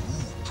am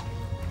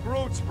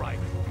Groot's right.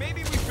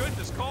 Maybe we should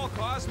just call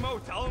Cosmo,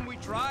 tell him we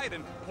tried,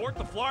 and port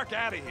the Flark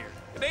out of here.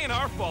 It ain't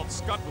our fault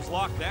Scott was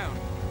locked down.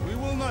 We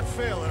will not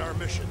fail at our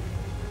mission.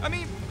 I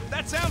mean,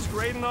 that sounds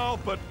great and all,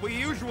 but we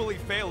usually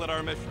fail at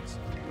our missions.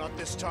 Not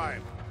this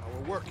time.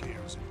 Our work here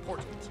is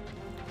important.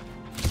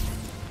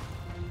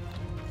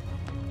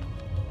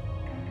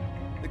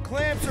 The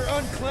clamps are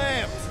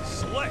unclamped.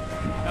 Slick.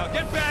 Now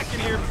get back in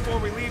here before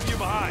we leave you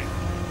behind.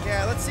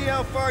 Yeah, let's see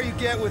how far you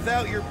get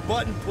without your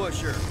button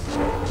pusher.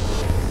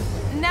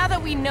 Now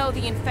that we know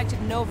the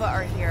infected Nova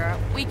are here,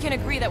 we can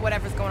agree that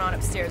whatever's going on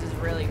upstairs is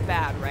really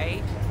bad,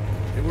 right?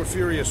 They were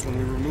furious when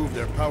we removed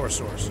their power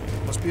source.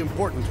 Must be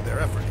important to their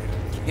effort here.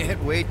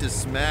 Can't wait to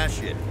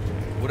smash it.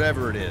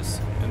 Whatever it is.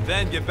 And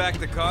then get back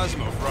to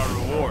Cosmo for our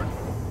reward.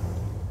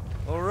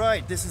 All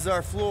right, this is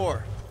our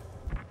floor.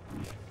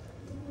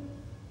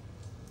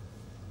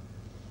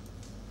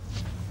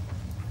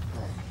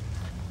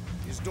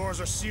 These doors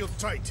are sealed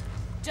tight.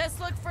 Just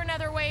look for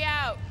another way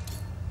out.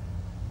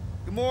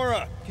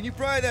 Gamora, can you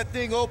pry that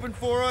thing open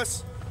for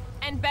us?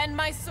 And bend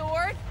my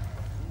sword?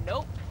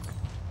 Nope.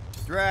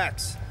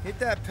 Drax, hit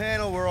that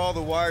panel where all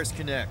the wires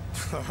connect.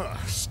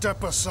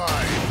 Step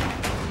aside.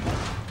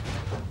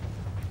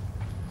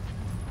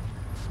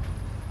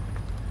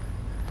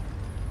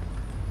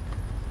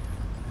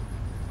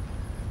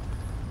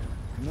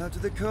 Come out to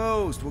the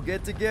coast, we'll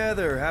get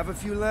together, have a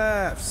few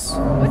laughs.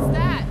 What's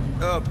that?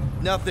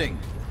 Nothing.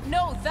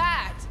 No,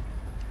 that!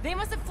 They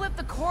must have flipped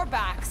the core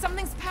back.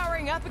 Something's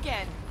powering up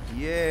again.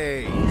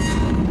 Yay.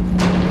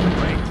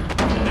 Great.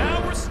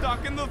 Now we're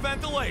stuck in the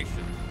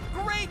ventilation.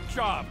 Great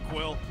job,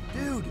 Quill.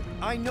 Dude,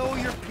 I know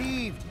you're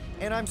peeved,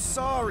 and I'm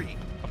sorry.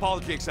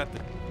 Apology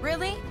accepted.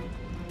 Really?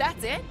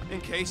 That's it?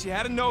 In case you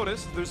hadn't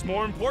noticed, there's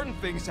more important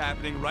things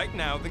happening right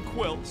now than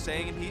Quill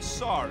saying he's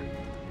sorry.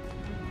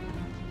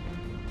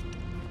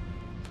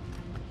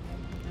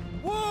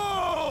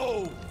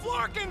 Whoa!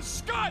 Flark and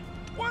Scott!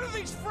 What are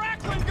these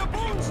Frackling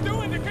gaboons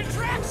doing to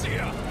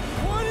Contraxia?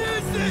 What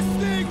is this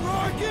thing,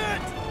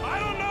 Rocket? I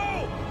don't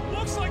know!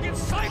 Looks like it's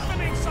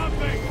siphoning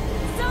something!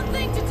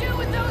 Something to do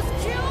with those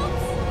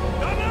cubes?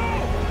 Don't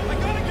know! I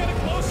gotta get a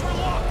closer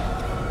look!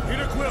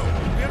 Peter Quill,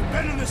 we have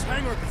been in this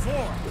hangar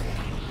before.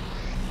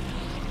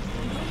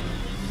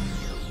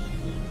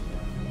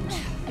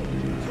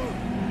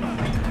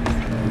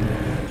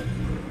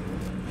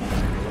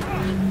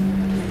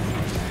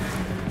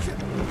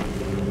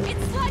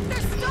 It's like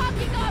they're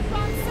stocking up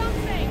on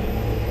something!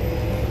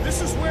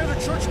 This is where the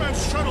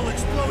Churchman's shuttle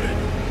exploded.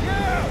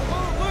 Yeah,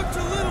 well, it looks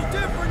a little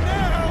different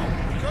now.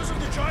 Because of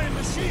the giant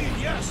machine,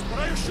 yes. But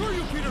I assure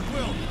you, Peter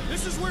Quill,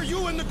 this is where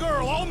you and the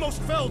girl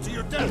almost fell to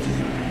your death.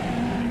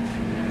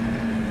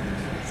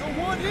 So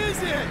what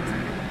is it?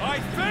 I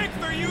think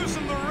they're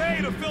using the ray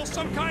to fill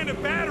some kind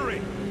of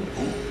battery.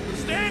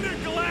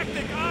 Standard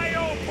galactic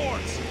I.O.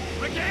 ports.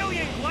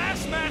 Regalian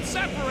glass mat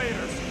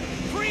separators.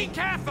 3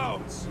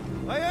 cathodes.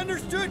 I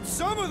understood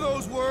some of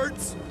those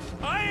words.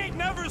 I ain't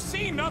never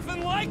seen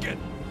nothing like it.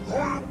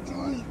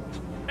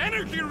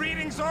 Energy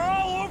readings are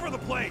all over the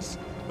place,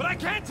 but I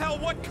can't tell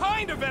what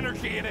kind of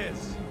energy it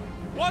is.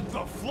 What the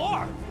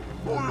Flark?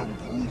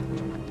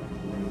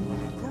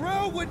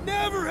 Ko-rel would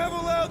never have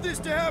allowed this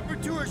to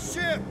happen to her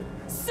ship.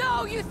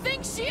 So, you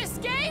think she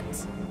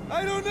escaped?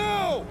 I don't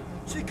know.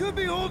 She could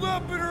be holed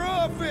up in her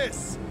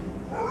office.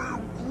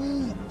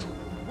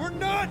 We're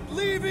not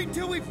leaving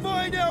till we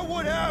find out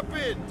what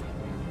happened.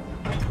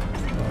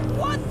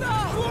 What the?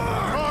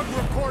 Cog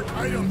report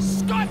items.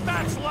 Scott,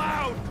 that's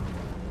loud!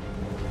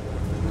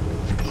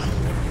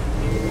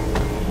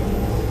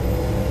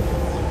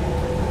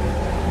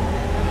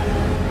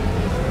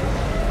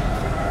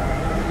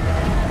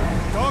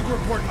 Dog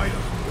report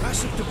item.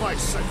 Massive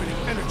device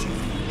siphoning energy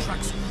from the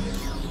tracks.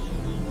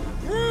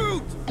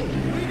 Groot!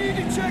 We need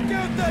to check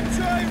out that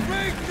giant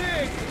ray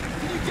thing!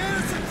 Can you get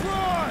us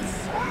across?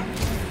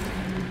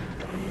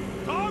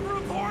 Dog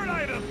report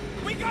item!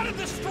 We gotta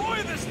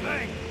destroy this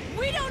thing!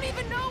 We don't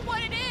even know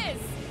what it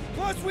is!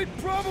 Plus, we'd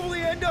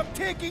probably end up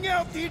taking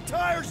out the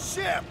entire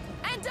ship!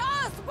 And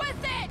us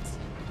with it!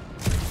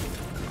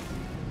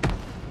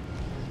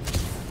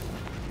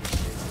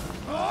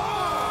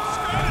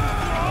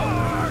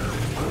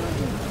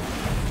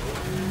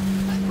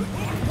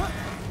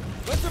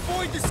 Let's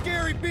avoid the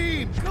scary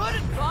beam! Good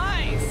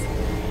advice!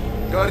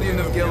 Guardian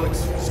of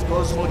Galaxies,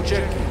 Cosmo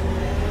checking.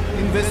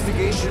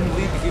 Investigation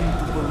lead him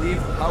to believe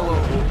Hollow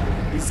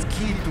is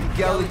key to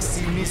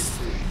galaxy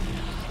mystery.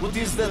 What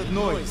is that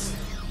noise?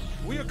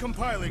 We are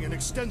compiling an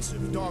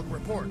extensive dog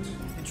report.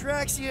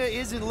 Traxia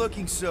isn't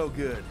looking so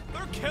good.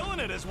 They're killing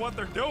it is what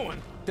they're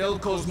doing. Tell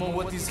Cosmo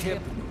what is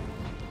happening.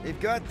 They've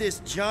got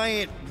this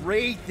giant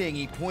ray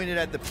thingy pointed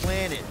at the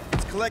planet.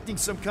 It's collecting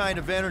some kind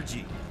of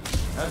energy.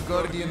 Have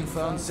Guardian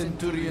found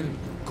Centurion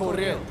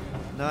ko-rel?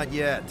 Not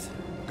yet.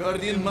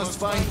 Guardian must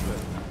find her.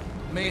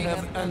 May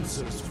have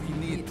answers we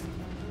need.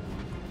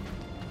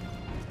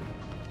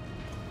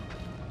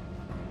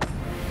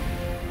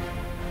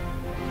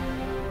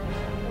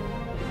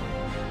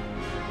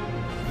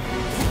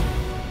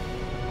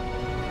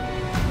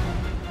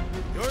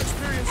 Your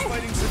experience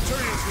fighting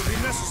Centurions will be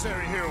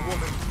necessary here,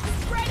 woman.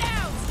 Spread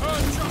out!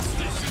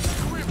 Justice is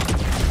swift.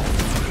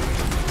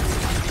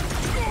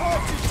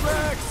 Off your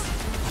tracks!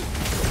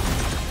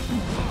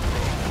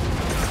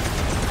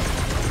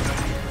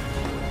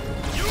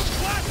 You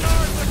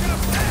flatnards are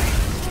gonna pay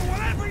for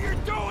whatever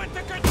you're doing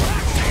to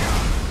Contraxia!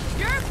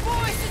 Your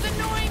voice is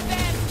annoying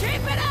them!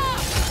 Keep it up!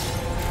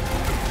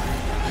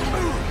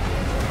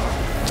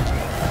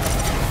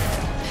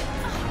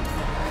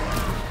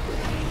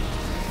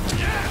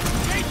 Yeah,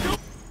 they do.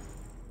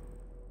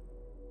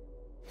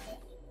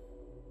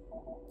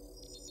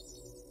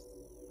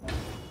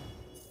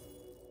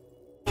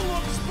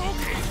 Look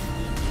spooky.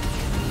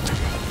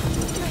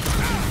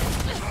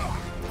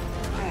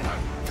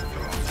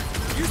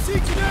 You see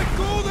Connect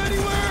Gold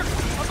anywhere?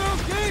 About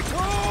gate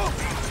call?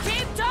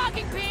 Keep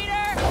talking,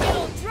 Peter!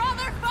 It'll draw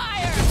their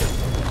fire!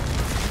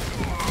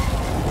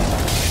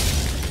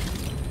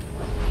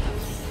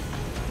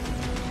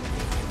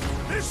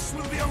 This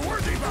will be a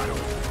worthy battle.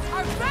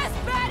 Our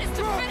best bet is to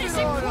Drop finish it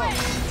it on 'em. quick!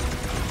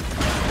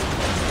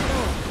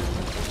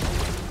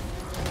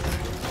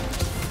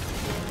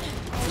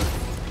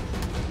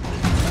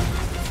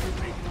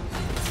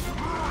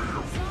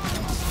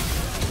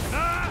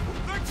 Nah,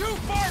 they're too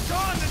far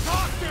gone to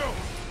talk to.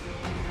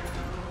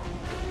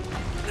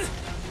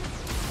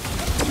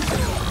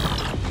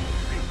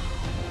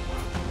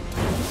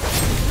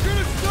 You're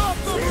gonna stop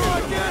the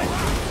rocket!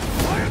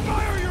 I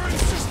admire your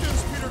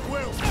insistence, Peter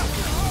Quill.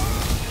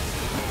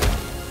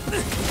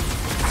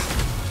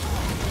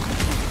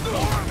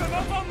 More of them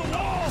up on the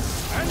wall.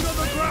 And on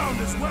the ground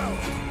as well.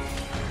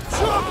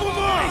 Chop them up!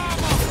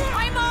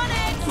 I'm on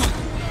it!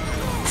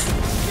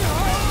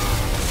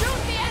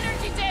 Shoot the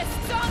energy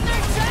discs on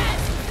their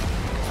chest!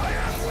 I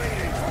am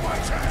waiting for my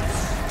chance.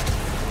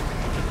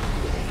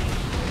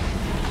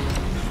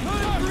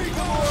 Let free,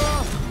 Gamora!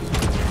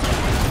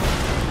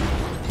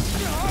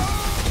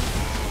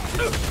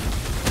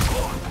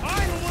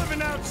 I'm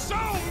living out so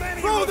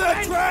many Throw that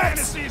revenge Drax!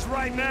 fantasies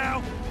right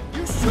now.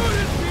 You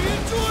shouldn't be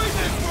enjoying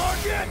this,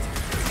 Rocket!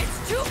 It's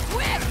too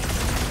quick!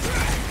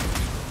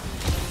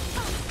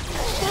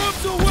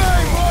 Bumps away,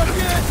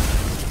 Rocket!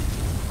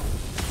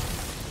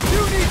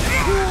 You need to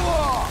cool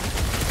off!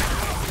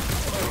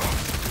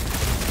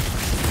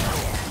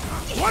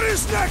 What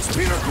is next,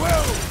 Peter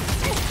Quill?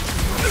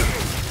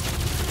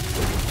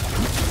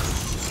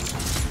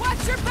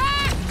 Watch your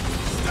back!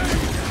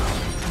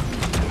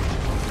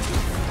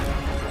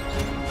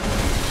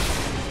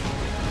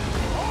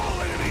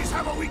 All enemies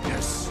have a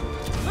weakness.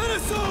 Let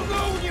us all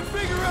know when you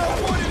figure out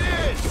what it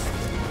is!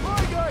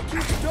 My guy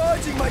keeps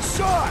dodging my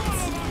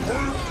shots!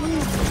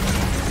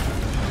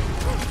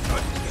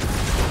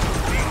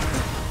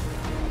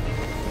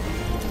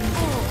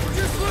 We're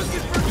just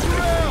looking for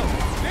ko-rel!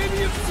 Maybe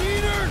you've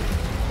seen her?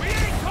 We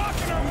ain't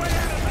talking our way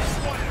out of this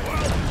one,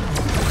 well.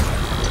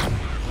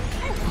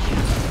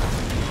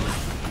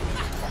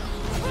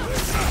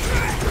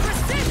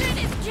 Precision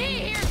is key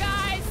here,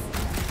 guys!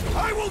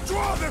 I will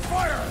draw their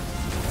fire.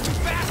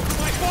 Fast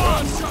like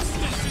boss.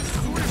 Justice is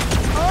swift.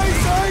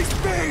 Ice, ice,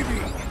 baby!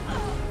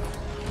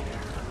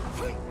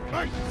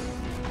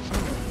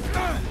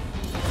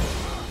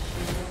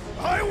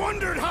 I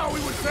wondered how we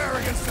would fare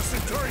against the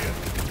Centurion.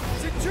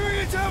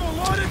 Centurions have a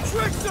lot of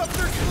tricks up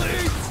their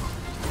sleeves!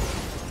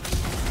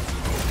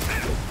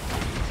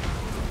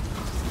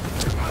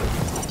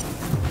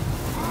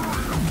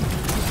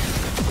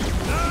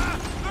 Nah,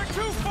 they're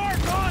too far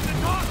gone to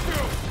talk to.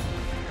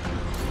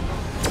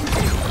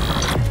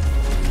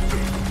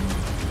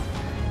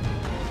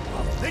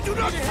 They do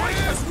not fight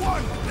as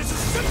one. This is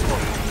simple.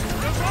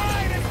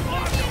 Divide and Give me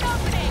an conquer.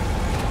 opening!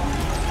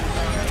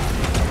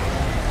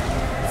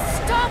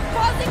 Stop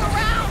buzzing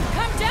around!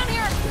 Come down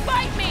here and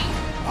fight me!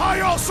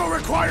 I also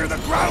require the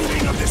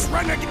grounding of this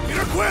renegade.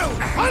 Peter Quill,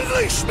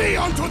 unleash me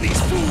onto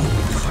these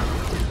fools!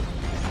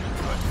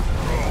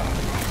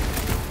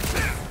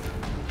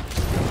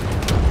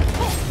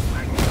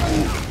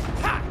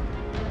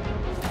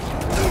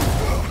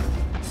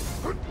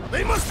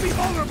 They must be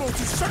vulnerable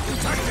to certain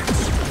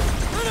tactics.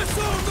 Let us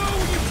all know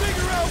when you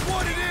figure out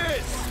what it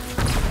is!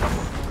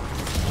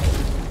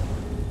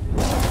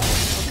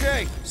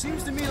 Okay,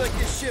 seems to me like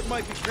this ship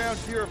might be ground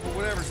zero for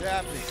whatever's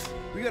happening.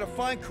 We gotta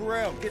find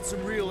ko-rel, get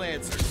some real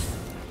answers.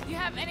 You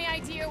have any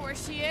idea where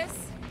she is?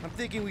 I'm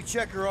thinking we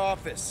check her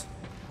office.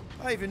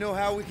 I even know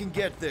how we can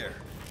get there.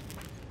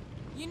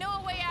 You know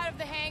a way out of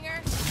the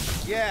hangar?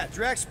 Yeah,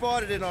 Drax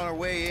spotted it on our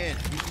way in.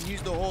 We can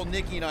use the hole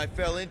Nikki and I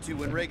fell into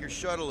when Raker's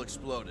shuttle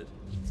exploded.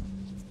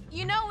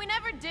 You know, we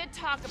never did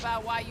talk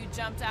about why you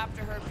jumped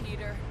after her,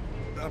 Peter.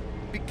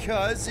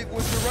 Because it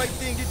was the right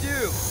thing to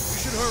do. We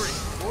should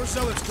hurry. More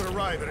zealots could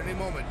arrive at any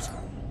moment.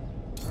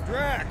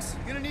 Drax,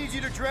 gonna need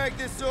you to drag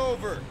this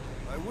over.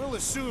 I will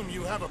assume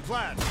you have a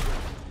plan.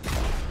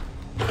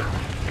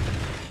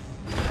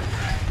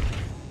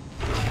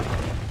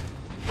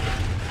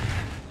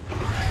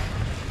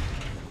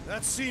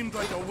 That seemed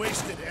like a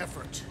wasted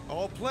effort.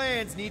 All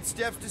plans need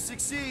steps to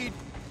succeed.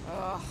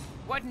 Ugh,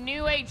 what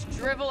new age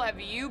drivel have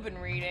you been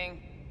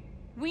reading?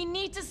 We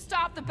need to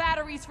stop the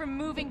batteries from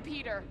moving,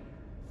 Peter.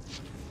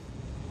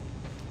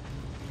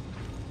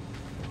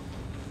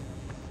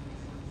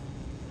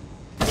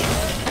 The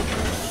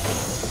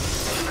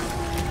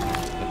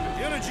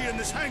energy in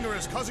this hangar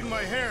is causing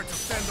my hair to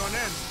stand on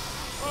end.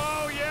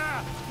 Oh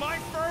yeah, my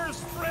fur's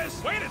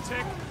frizz. Wait a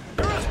tick,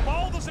 you're as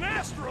bald as an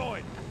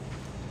asteroid.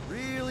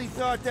 Really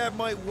thought that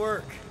might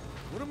work.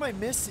 What am I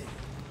missing?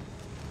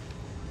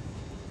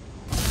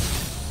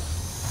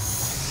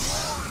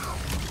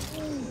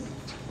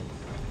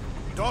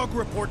 Dog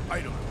report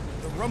item.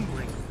 The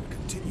rumbling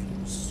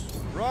continues.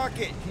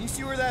 Rocket, can you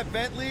see where that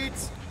vent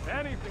leads?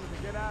 Anything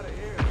to get out of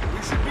here.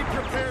 We should be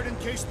prepared in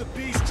case the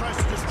beast tries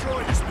to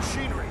destroy this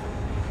machinery.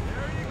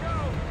 There you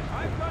go.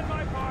 I've done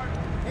my part.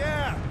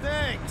 Yeah,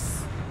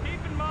 thanks.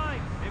 Keep in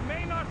mind, it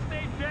may not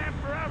stay jammed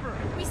forever.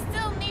 We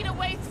still need a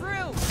way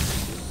through.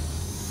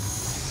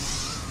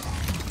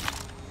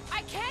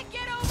 I can't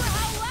get over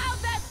how loud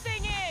that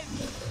thing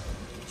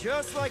is!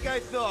 Just like I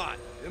thought.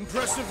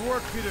 Impressive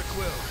work, Peter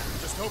Quill.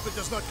 Just hope it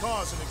does not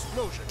cause an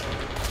explosion.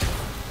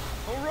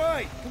 All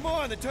right, come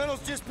on, the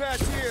tunnel's just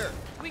past here.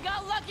 We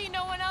got lucky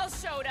no one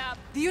else showed up.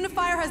 The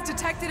Unifier has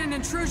detected an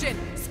intrusion.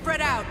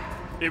 Spread out.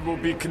 It will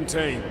be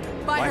contained.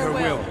 By her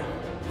will.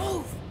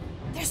 Move!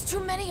 There's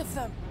too many of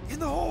them. In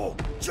the hole,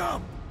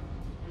 jump!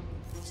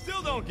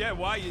 Still don't get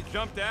why you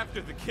jumped after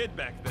the kid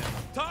back then.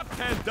 Top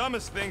 10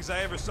 dumbest things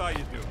I ever saw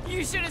you do.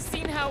 You should have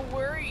seen how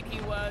worried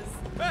he was.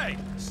 Hey,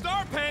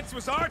 Star Pants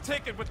was our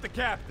ticket with the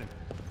captain.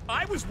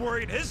 I was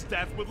worried his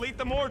death would lead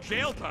to more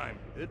jail time.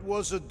 It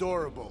was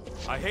adorable.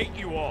 I hate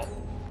you all.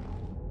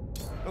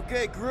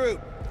 Okay, Groot.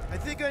 I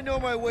think I know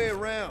my way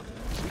around.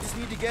 We just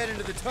need to get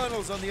into the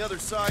tunnels on the other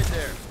side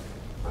there.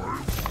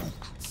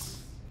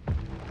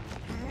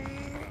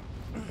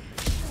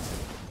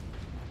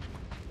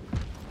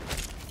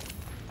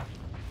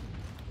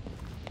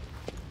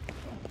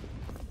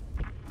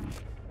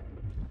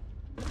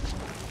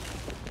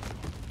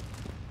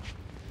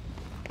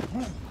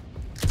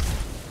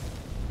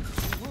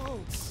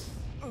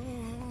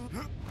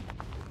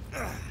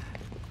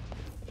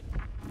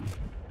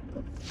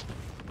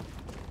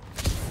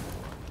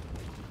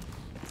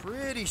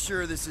 Pretty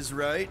sure this is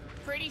right.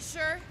 Pretty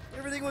sure?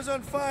 Everything was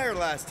on fire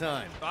last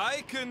time.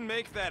 I couldn't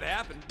make that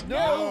happen.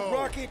 No,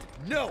 Rocket,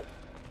 no!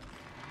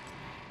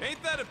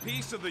 Ain't that a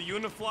piece of the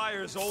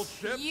Uniflyer's old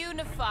ship?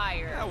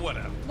 Unifier. Yeah,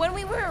 whatever. When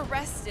we were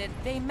arrested,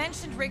 they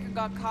mentioned Raker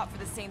got caught for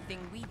the same thing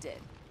we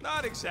did.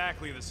 Not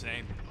exactly the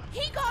same.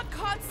 He got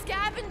caught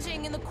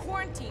scavenging in the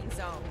quarantine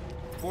zone.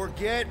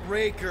 Forget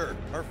Raker.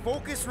 Our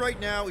focus right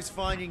now is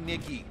finding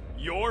Nikki.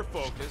 Your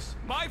focus.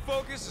 My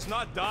focus is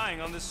not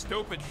dying on this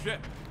stupid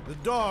ship. The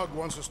dog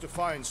wants us to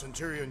find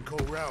Centurion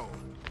ko-rel.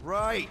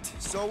 Right,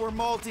 so we're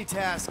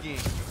multitasking.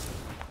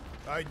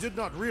 I did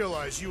not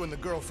realize you and the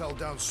girl fell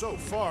down so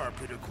far,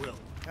 Peter Quill.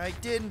 I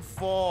didn't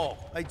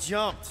fall. I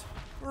jumped.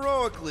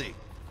 Heroically.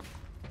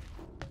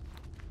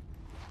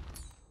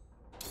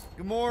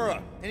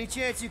 Gamora, any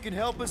chance you can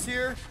help us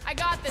here? I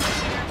got this,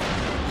 Peter.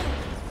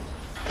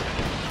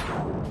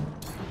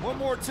 One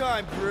more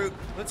time, Groot.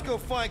 Let's go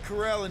find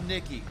ko-rel and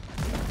Nikki.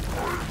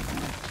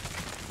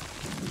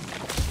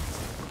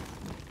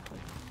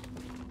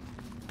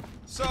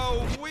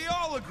 So, we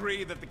all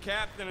agree that the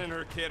captain and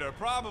her kid are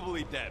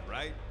probably dead,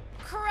 right?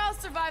 Ko-rel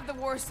survived the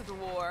worst of the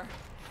war.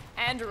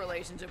 And a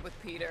relationship with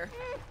Peter.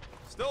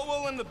 Still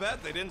willing to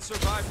bet they didn't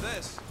survive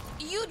this.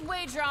 You'd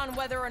wager on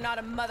whether or not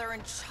a mother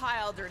and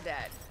child are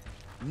dead.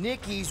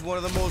 Nikki's one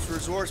of the most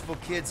resourceful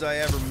kids I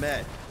ever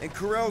met, and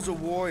ko-rel's a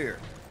warrior.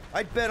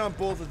 I'd bet on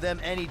both of them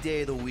any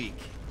day of the week.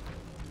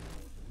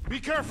 Be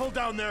careful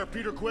down there,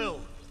 Peter Quill.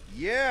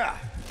 Yeah,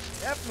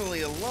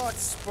 definitely a lot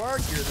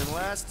sparkier than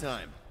last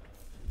time.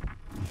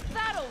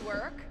 That'll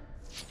work.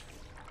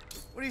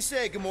 What do you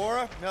say,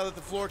 Gamora, now that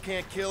the floor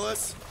can't kill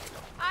us?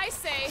 I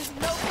say,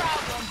 no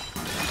problem.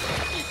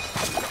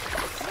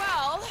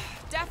 Well,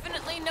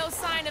 definitely no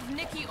sign of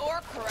Nikki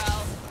or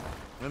ko-rel.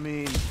 I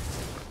mean,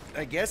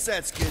 I guess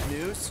that's good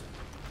news.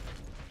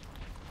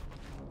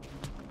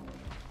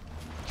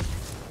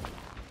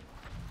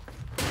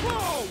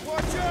 Whoa,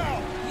 watch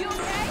out! You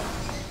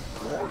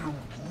okay?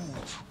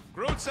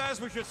 Groot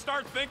says we should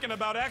start thinking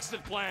about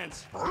exit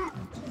plans.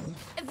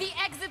 The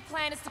exit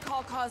plan is to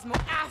call Cosmo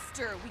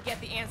after we get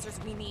the answers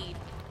we need.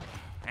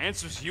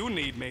 Answers you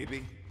need,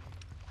 maybe.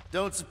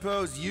 Don't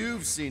suppose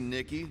you've seen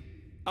Nikki?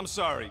 I'm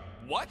sorry,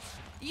 what?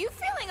 You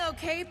feeling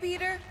okay,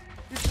 Peter?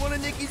 It's one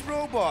of Nikki's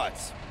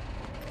robots.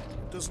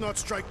 Does not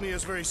strike me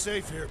as very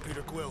safe here,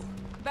 Peter Quill.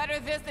 Better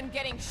this than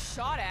getting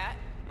shot at.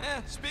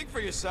 Speak for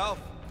yourself.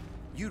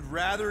 You'd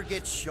rather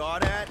get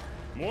shot at?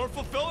 More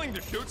fulfilling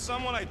to shoot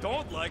someone I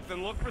don't like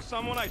than look for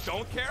someone I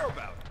don't care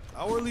about.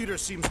 Our leader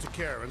seems to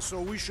care, and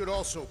so we should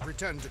also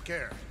pretend to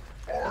care.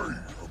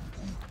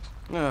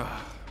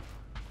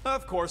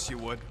 Of course you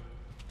would.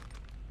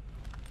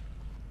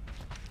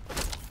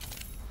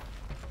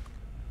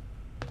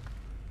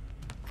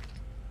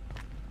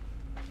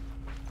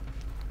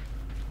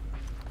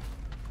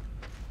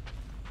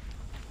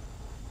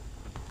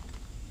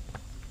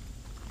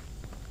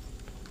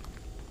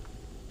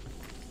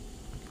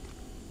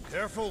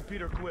 Careful,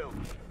 Peter Quill.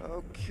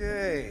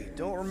 Okay,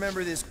 don't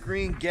remember this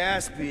green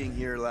gas being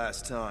here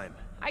last time.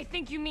 I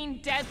think you mean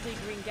deadly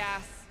green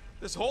gas.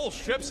 This whole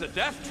ship's a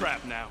death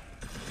trap now.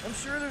 I'm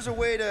sure there's a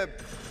way to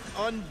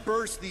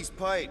unburst these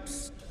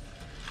pipes.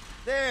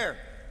 There,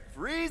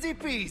 for easy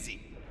peasy.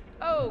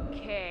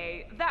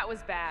 Okay, that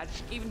was bad,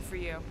 even for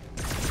you.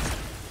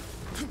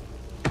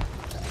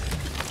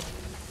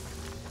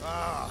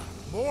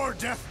 More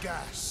death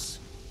gas.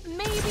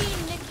 Maybe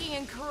Nikki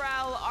and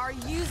ko-rel are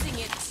using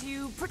it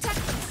to protect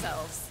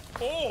themselves.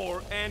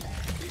 And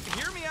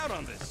hear me out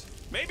on this.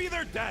 Maybe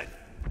they're dead.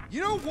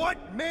 You know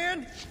what,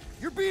 man?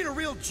 You're being a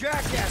real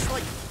jackass,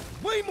 like,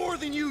 way more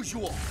than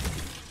usual.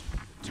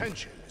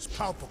 Tension is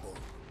palpable.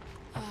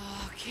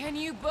 Can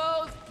you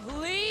both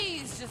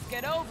please just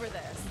get over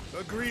this?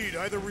 Agreed.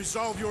 Either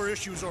resolve your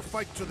issues or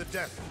fight to the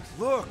death.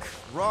 Look,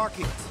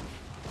 Rocket.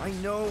 I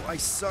know I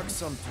suck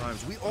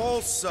sometimes. We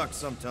all suck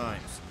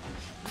sometimes.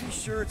 Pretty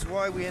sure it's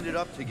why we ended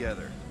up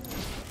together.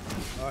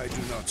 I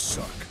do not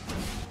suck.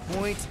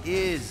 Point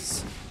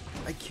is,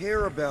 I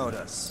care about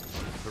us.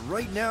 But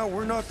right now,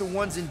 we're not the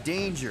ones in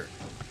danger.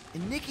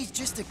 And Nikki's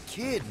just a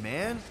kid,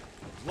 man.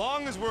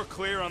 Long as we're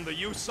clear on the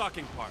you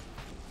sucking part.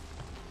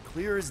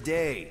 Clear as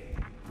day.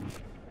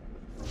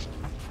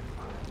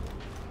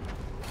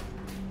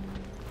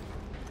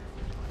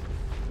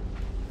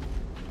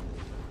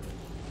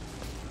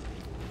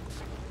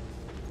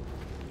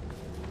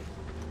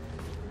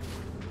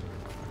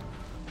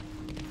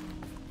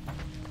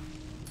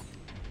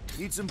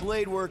 Need some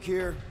blade work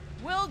here.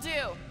 Will do.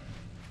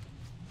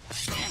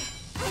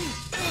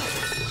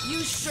 You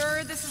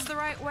sure this is the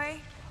right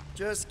way?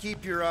 Just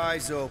keep your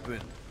eyes open.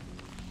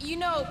 You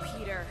know,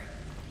 Peter,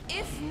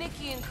 if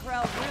Nikki and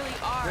ko-rel really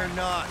are... They're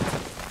not.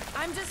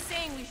 I'm just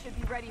saying we should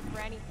be ready for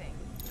anything.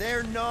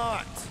 They're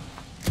not.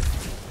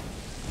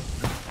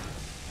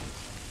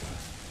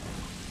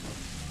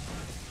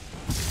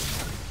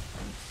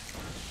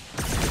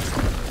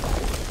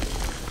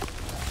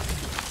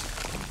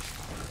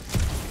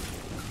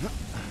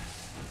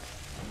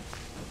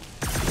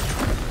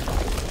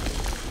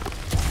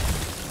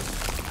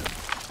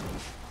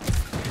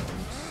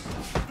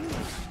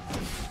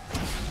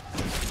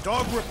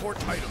 Dog report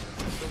item.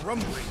 The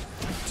rumbling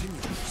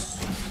continues.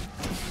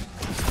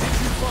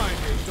 Did you find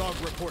a dog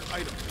report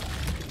item?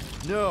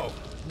 No,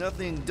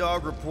 nothing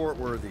dog report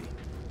worthy.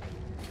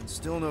 And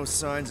still no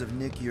signs of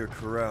Nikki or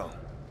ko-rel.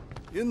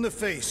 In the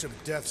face of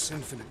death's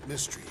infinite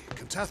mystery,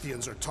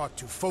 Cantathians are taught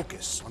to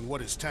focus on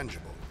what is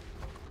tangible.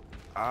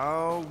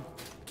 I'll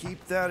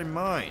keep that in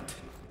mind.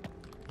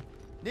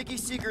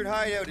 Nikki's secret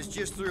hideout is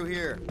just through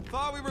here.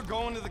 Thought we were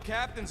going to the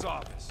captain's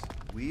office.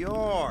 We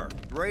are,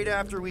 right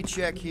after we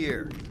check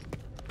here.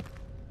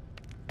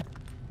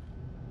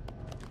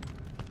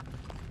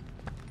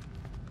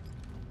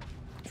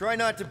 Try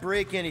not to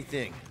break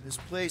anything. This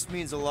place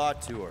means a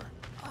lot to her.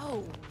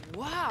 Oh,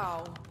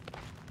 wow.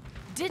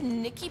 Did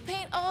Nikki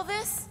paint all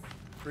this?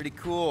 Pretty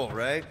cool,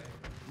 right?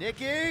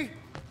 Nikki?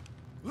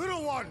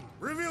 Little one,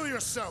 reveal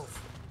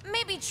yourself.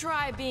 Maybe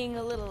try being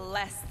a little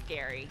less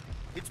scary.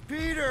 It's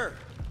Peter!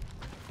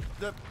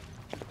 The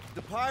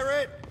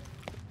pirate?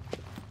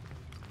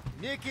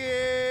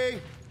 Nikki!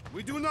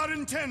 We do not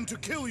intend to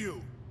kill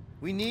you.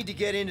 We need to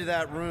get into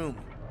that room.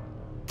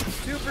 2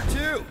 for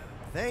 2.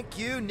 Thank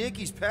you,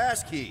 Nikki's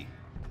passkey.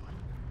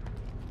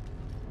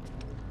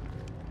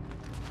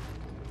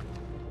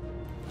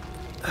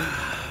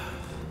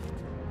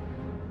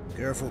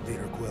 Careful,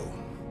 Peter Quill.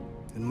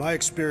 In my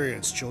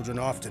experience, children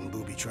often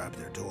booby-trap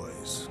their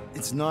toys.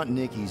 It's not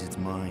Nikki's, it's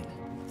mine.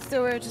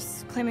 So we're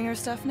just claiming her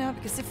stuff now?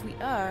 Because if we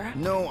are...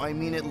 No, I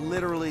mean it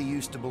literally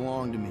used to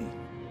belong to me.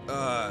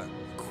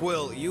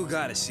 Quill, you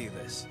gotta see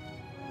this.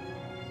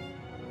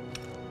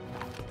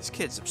 This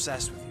kid's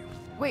obsessed with you.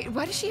 Wait,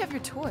 why does she have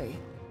your toy?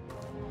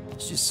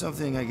 It's just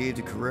something I gave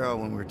to ko-rel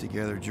when we were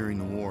together during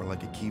the war,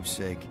 like a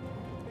keepsake.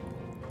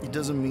 It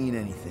doesn't mean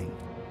anything.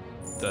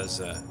 Does,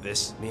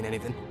 this mean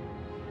anything?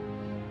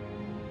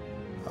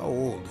 How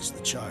old is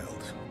the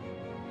child?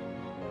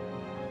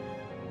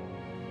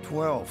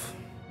 12.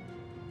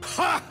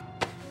 Ha!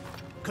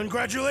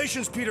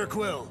 Congratulations, Peter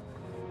Quill.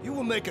 You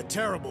will make a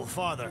terrible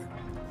father.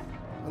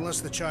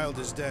 Unless the child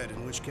is dead,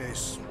 in which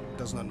case, it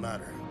does not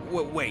matter.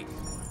 Wait.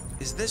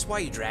 Is this why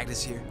you dragged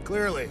us here?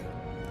 Clearly.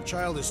 The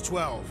child is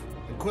 12,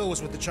 and Quill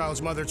was with the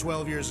child's mother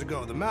 12 years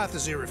ago. The math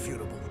is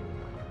irrefutable.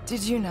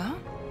 Did you know?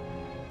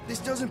 This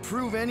doesn't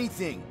prove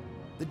anything.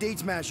 The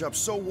dates mash up,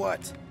 so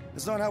what?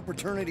 That's not how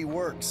paternity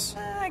works.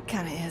 It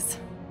kinda is.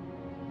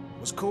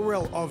 Was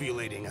ko-rel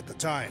ovulating at the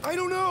time? I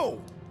don't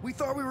know! We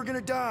thought we were gonna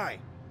die.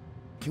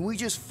 Can we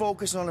just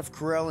focus on if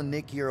ko-rel and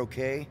Nikki are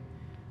okay?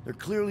 They're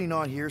clearly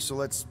not here, so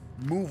let's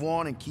move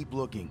on and keep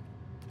looking.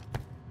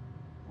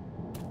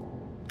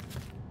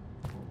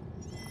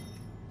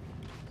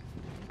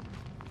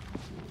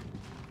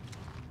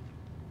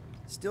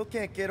 Still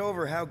can't get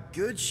over how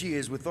good she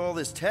is with all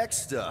this tech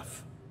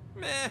stuff.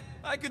 Meh,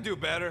 I could do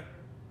better.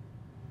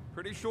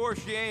 Pretty sure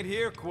she ain't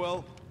here,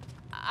 Quill.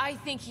 I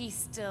think he's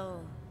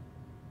still...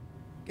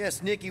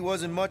 Guess Nikki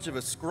wasn't much of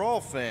a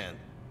Skrull fan.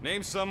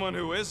 Name someone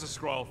who is a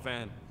Skrull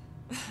fan.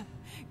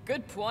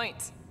 Good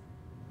point.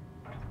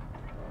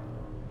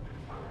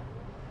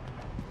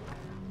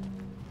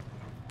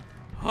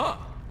 Huh,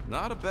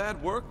 not a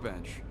bad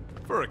workbench.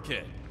 For a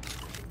kid.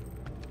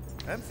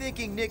 I'm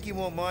thinking Nikki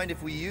won't mind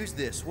if we use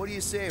this. What do you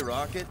say,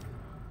 Rocket?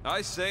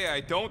 I say I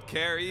don't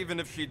care even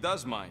if she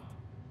does mind.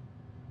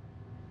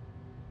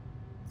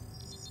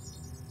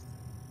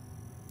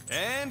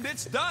 And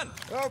it's done!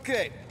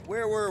 Okay,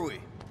 where were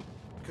we?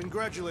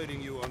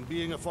 Congratulating you on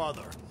being a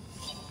father.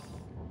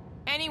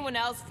 Anyone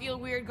else feel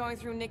weird going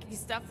through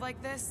Nikki's stuff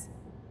like this?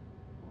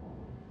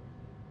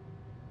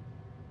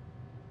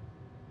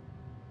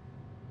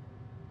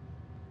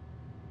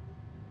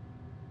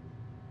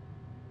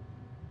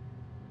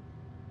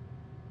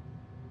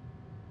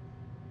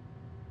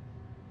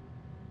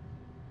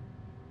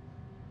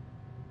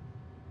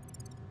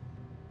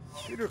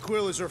 Peter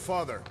Quill is her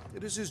father.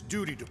 It is his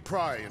duty to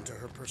pry into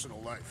her personal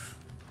life.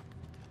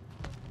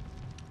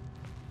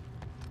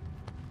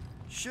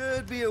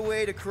 Should be a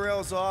way to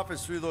ko-rel's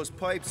office through those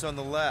pipes on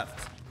the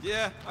left.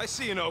 Yeah, I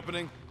see an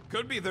opening.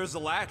 Could be there's a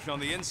latch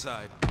on the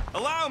inside.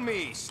 Allow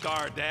me,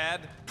 Star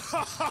Dad.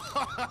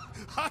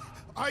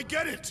 I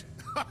get it!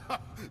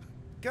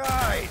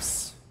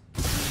 Guys!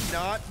 Can we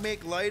not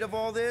make light of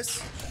all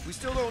this? We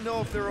still don't know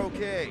if they're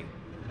okay.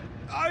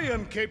 I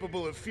am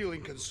capable of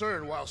feeling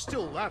concern while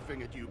still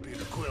laughing at you,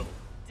 Peter Quill.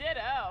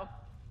 Ditto.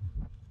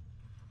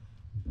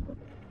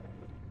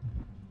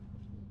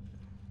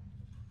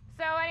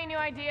 So, any new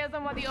ideas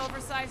on what the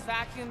oversized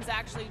vacuum's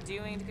actually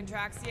doing to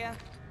Contraxia?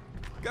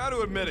 Gotta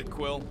admit it,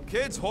 Quill.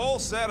 Kid's whole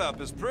setup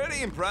is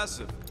pretty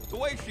impressive. The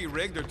way she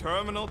rigged her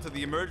terminal to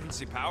the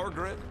emergency power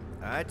grid.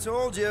 I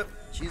told you,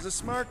 she's a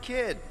smart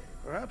kid.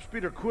 Perhaps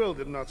Peter Quill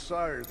did not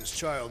sire this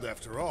child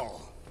after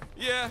all.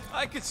 Yeah,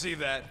 I could see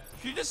that.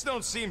 She just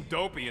don't seem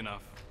dopey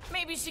enough.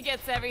 Maybe she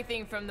gets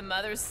everything from the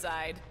mother's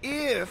side.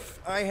 If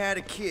I had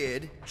a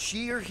kid,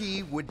 she or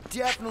he would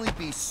definitely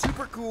be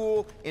super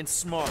cool and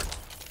smart.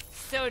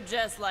 So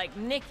just like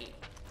Nikki.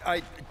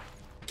 I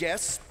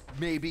guess,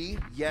 maybe,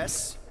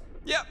 yes.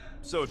 Yep,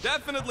 so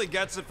definitely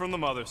gets it from the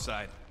mother's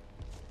side.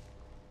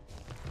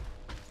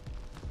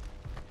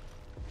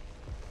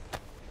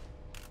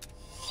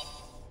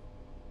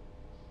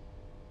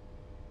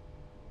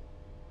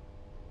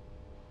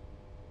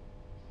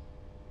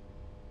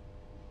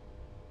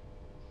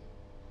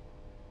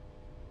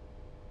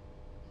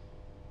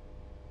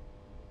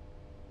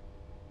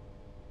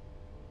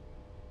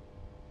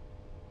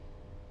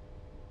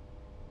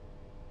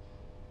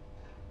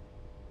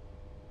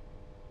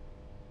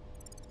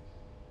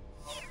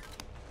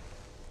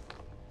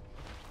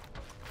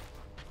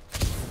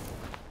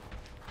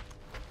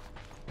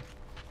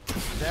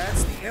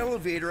 That's the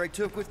elevator I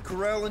took with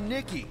ko-rel and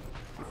Nikki.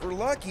 If we're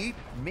lucky,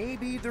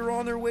 maybe they're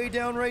on their way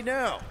down right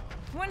now.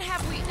 When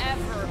have we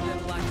ever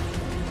been lucky?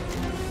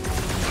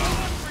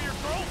 For your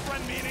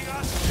girlfriend meeting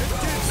us.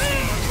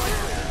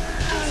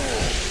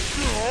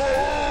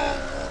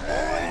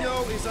 All I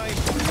know is I am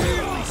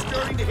clearly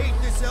starting to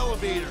hate this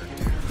elevator.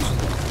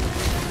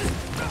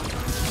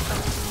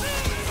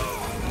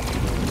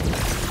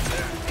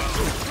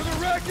 For the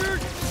record,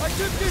 I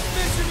took this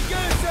mission to get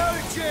us out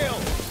of jail.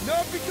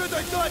 Not because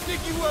I thought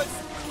Nikki was,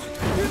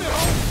 you know.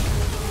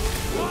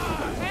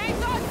 I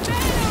thought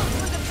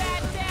Thanos was a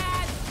bad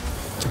dad.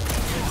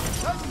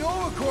 That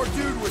Nova Corps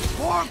dude was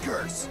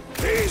bonkers.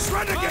 These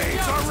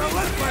renegades are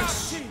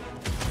relentless!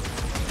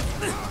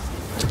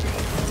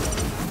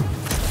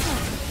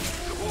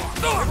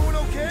 Everyone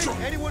okay?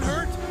 Anyone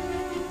hurt?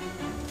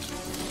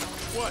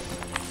 What?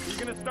 You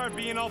gonna start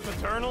being all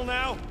paternal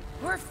now?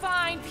 We're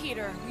fine,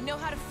 Peter. We know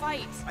how to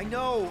fight. I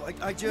know,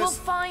 I just... We'll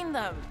find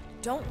them.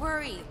 Don't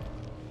worry.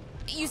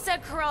 You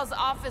said ko-rel's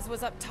office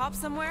was up top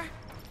somewhere?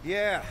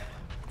 Yeah,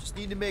 just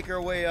need to make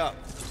our way up.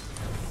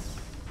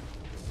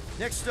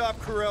 Next stop,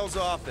 ko-rel's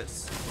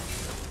office.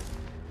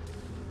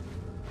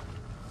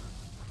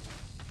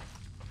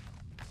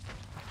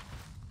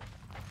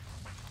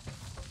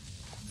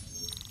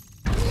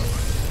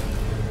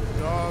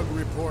 Dog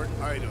report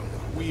item.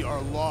 We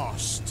are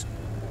lost.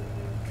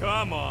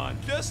 Come on,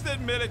 just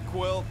admit it,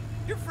 Quill.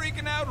 You're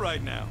freaking out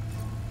right now.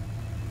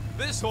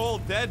 This whole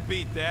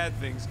deadbeat dad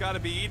thing's gotta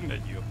be eating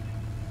at you.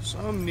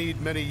 Some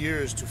need many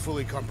years to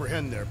fully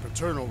comprehend their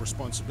paternal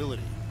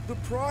responsibility. The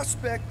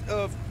prospect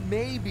of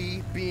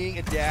maybe being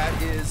a dad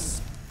is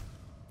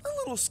a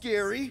little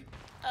scary.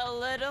 A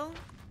little.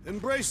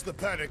 Embrace the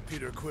panic,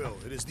 Peter Quill.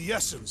 It is the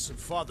essence of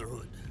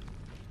fatherhood.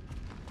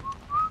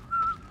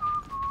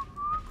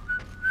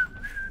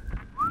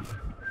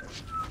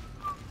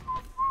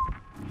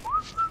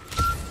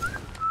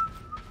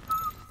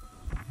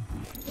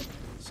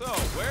 So,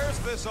 where's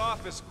this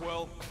office,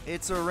 Quill?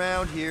 It's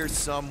around here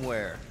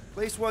somewhere.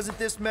 Place wasn't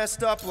this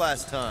messed up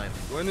last time.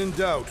 When in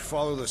doubt,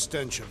 follow the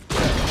stench of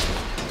death.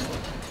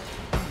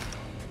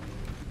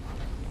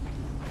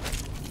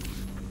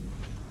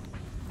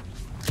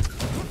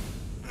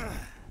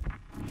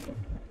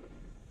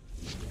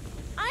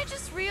 I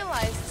just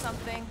realized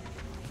something.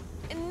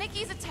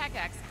 Nikki's a tech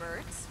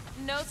expert,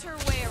 knows her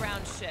way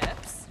around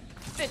ships,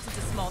 fits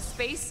into small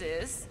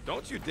spaces,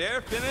 Don't you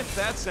dare finish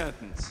that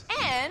sentence.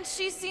 and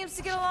she seems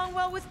to get along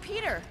well with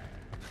Peter.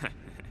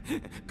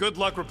 Good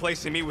luck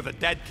replacing me with a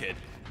dead kid.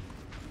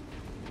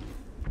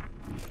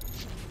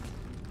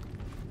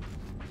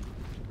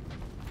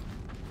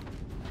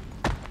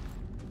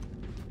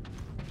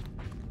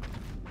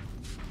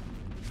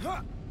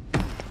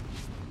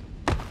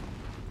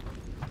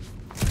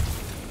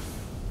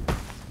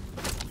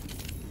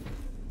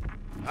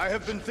 I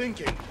have been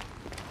thinking.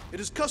 It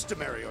is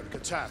customary on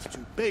Katath to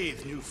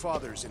bathe new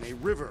fathers in a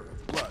river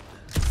of blood.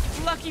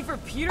 Lucky for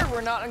Peter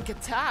we're not on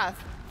Katath.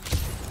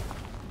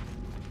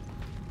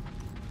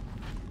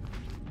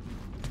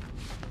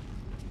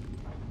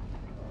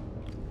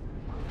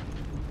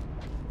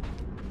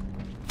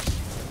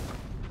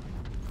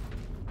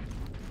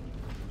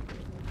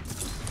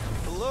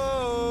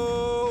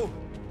 Hello?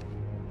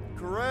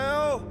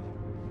 Ko-rel?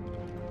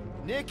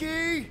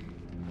 Nikki?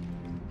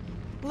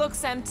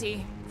 Looks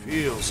empty.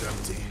 Feels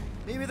empty.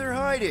 Maybe they're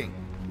hiding.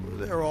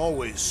 There are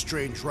always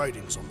strange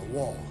writings on the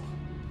wall.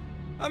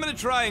 I'm gonna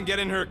try and get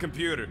in her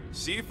computer,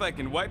 see if I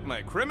can wipe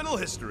my criminal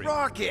history.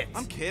 Rocket!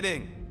 I'm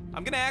kidding.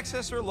 I'm gonna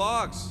access her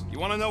logs. You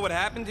wanna know what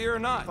happened here or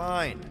not?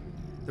 Fine.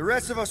 The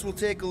rest of us will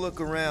take a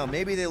look around.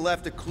 Maybe they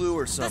left a clue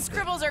or The something.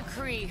 scribbles are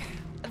Cree.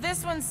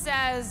 This one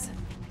says,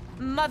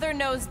 Mother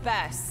knows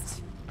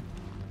best.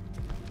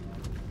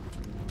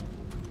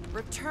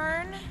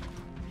 Return,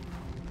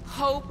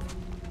 hope,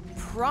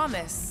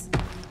 promise.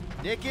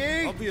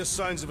 Nikki? Obvious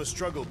signs of a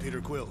struggle,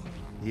 Peter Quill.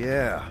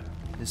 Yeah,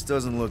 this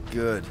doesn't look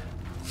good.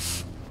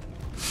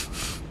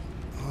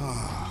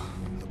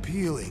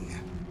 Appealing.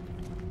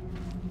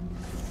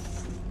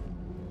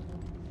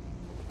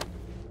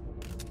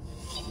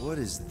 What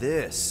is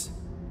this?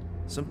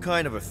 Some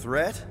kind of a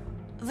threat?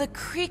 The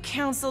Cree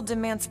Council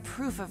demands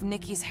proof of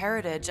Nikki's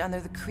heritage under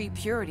the Cree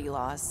purity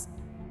laws.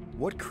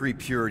 What Cree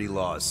purity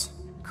laws?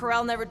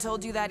 Ko-rel never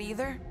told you that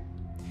either?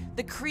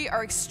 The Cree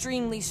are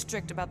extremely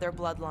strict about their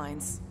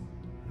bloodlines.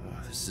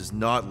 This does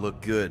not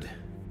look good.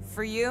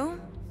 For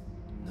you?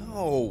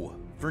 No,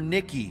 for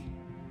Nikki.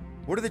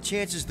 What are the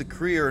chances the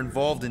Cree are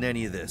involved in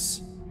any of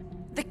this?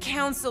 The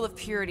Council of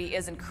Purity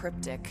isn't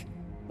cryptic.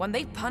 When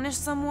they punish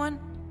someone,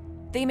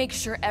 they make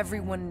sure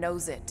everyone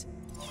knows it.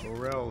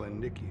 Ko-rel and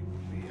Nikki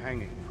will be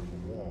hanging from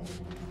the wall.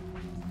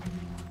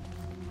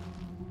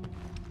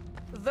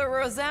 The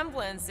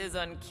resemblance is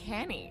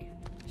uncanny.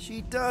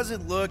 She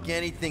doesn't look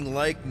anything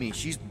like me.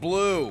 She's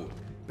blue.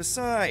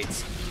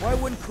 Besides, why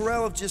wouldn't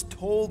Ko-rel have just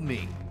told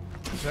me?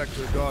 Protect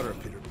her daughter,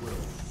 Peter Quill.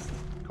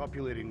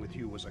 Copulating with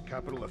you was a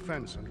capital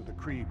offense under the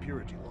Cree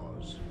purity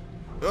laws.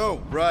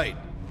 Oh, right.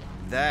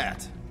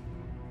 That.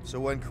 So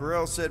when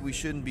Ko-rel said we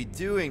shouldn't be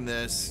doing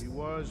this... He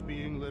was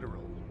being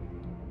literal.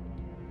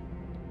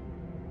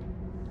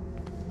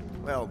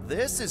 Well,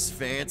 this is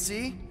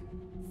fancy.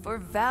 For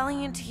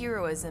valiant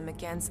heroism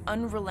against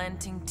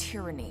unrelenting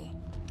tyranny.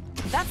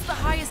 That's the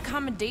highest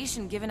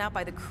commendation given out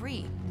by the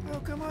Cree. How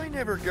come I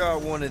never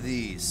got one of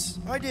these?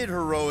 I did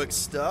heroic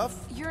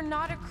stuff. You're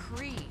not a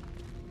Cree.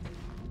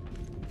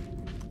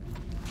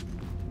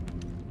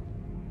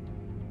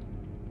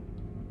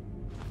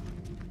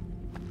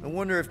 I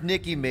wonder if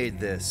Nikki made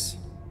this.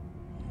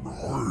 I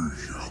am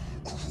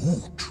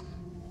Groot.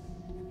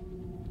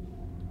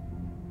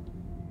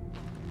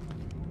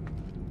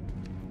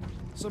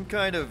 Some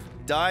kind of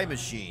dye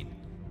machine.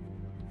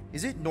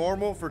 Is it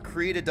normal for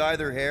Cree to dye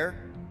their hair?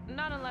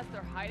 Not unless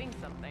they're hiding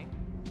something.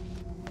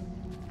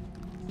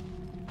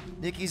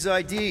 Nikki's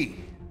ID.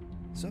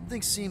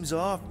 Something seems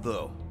off,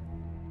 though.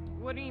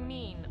 What do you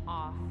mean,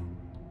 off?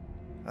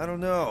 I don't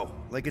know.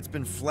 Like it's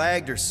been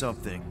flagged or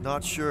something.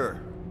 Not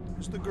sure.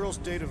 What's the girl's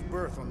date of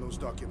birth on those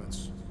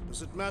documents?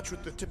 Does it match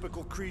with the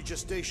typical Cree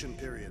gestation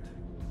period?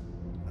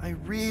 I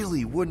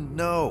really wouldn't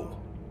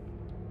know.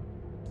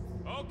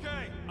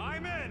 Okay,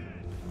 I'm in.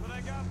 But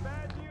I got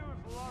bad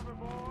news, lover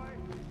boy.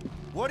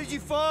 What did you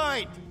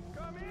find?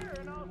 Come here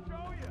and I'll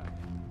show you.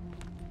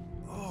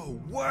 Oh,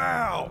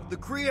 wow! The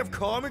Cree have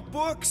comic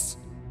books?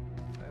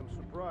 I am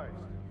surprised.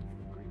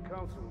 The Cree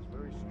Council is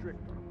very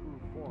strict on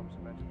approved forms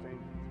of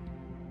entertainment.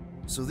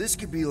 So this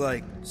could be,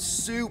 like,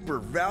 super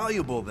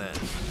valuable then.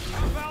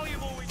 How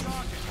valuable are we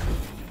talking?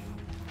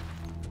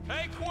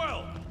 Hey,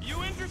 Quill,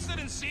 you interested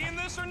in seeing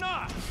this or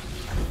not?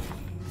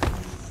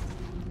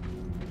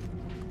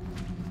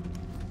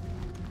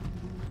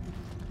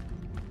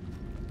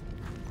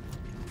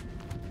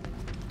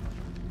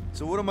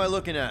 So what am I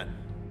looking at?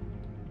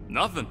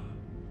 Nothing.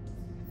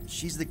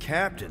 She's the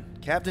captain.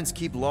 Captains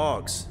keep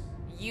logs.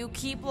 You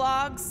keep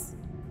logs?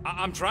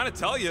 I'm trying to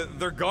tell you,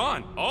 they're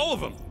gone. All of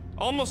them.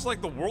 Almost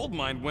like the world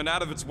mind went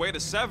out of its way to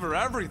sever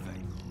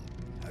everything.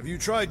 Have you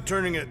tried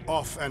turning it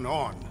off and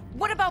on?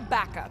 What about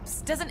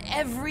backups? Doesn't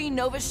every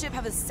Nova ship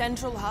have a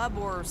central hub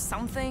or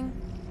something?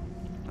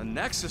 A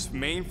Nexus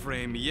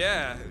mainframe,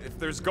 yeah. If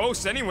there's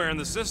ghosts anywhere in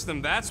the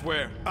system, that's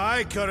where.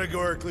 I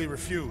categorically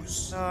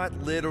refuse. Not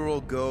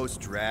literal ghost,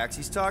 Drax.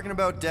 He's talking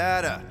about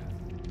data.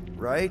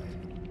 Right?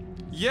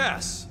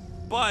 Yes,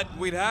 but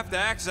we'd have to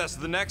access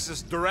the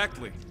Nexus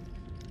directly.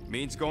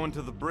 Means going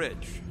to the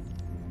bridge.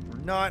 We're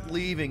not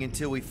leaving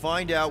until we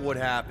find out what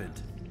happened.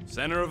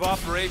 Center of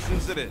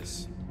operations it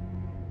is.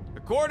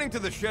 According to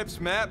the ship's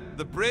map,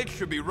 the bridge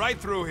should be right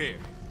through here.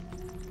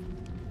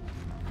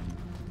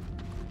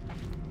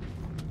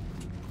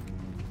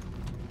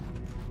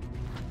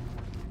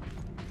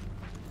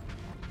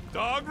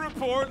 Dog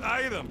report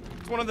item.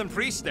 It's one of them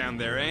priests down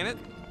there, ain't it?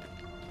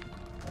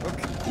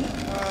 Okay.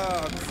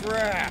 Oh,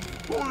 crap.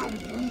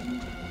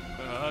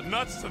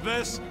 Nuts to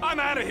this. I'm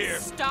out of here.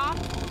 Stop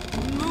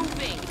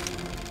moving.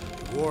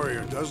 The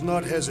warrior does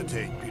not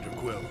hesitate, Peter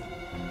Quill.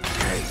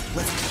 Hey,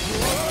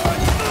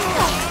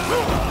 let's...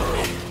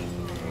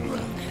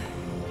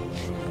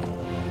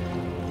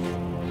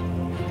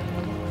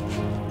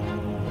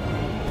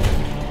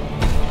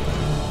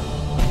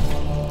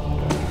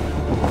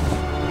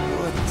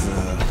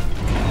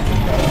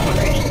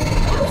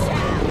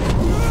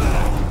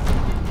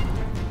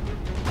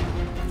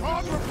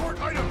 Dog report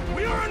item!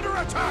 We are under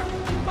attack!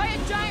 By a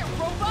giant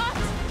robot?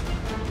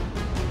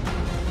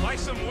 By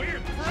some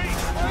weird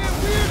priest. By a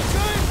weird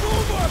giant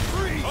robot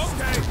priest!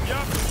 Okay,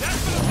 yup,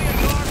 definitely a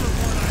dog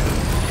report item.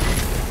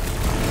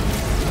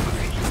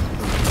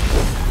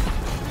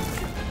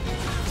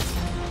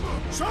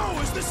 So,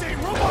 is this a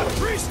robot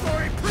priest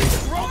or a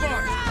priest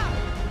robot?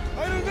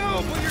 I don't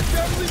know, but you're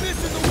definitely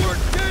missing the word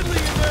deadly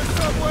in there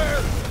somewhere.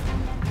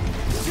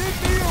 Should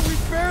be, or we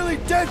barely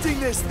denting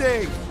this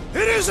thing.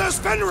 It is as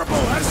venerable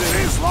as it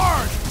is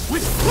large!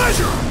 With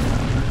pleasure!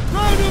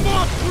 Round him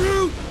up,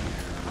 brute!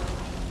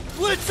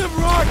 Blitz him,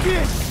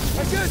 rocket!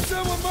 I guess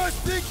someone must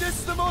think this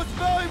is the most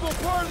valuable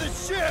part of the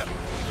ship!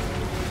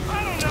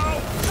 I don't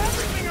know.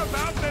 Everything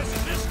about this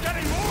is just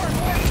getting more and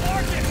more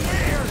fucking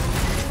weird.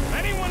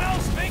 Anyone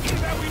else thinking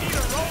that we need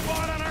a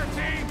robot on our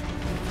team?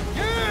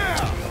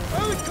 Yeah!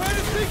 I was kind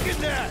of thinking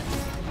that!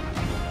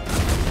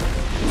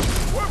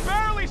 We're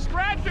barely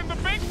scratching the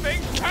big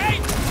thing. Hey!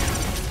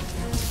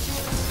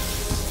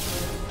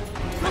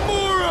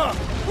 Gamora!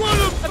 Run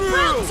him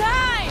through! About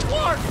time!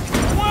 Clark!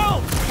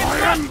 Quill! I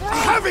am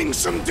having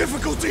some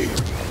difficulty!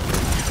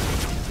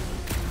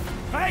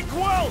 Hey,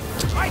 Quill!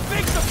 I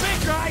think the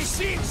big guy's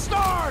seen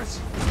stars!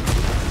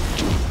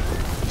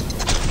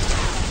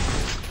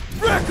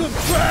 Wreck him,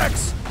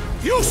 Drax!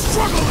 You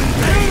struggle in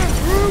vain!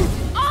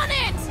 On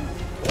it!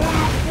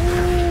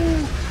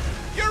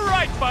 You're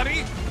right,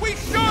 buddy. We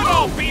should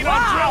all beat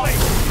on Wow! Drilly.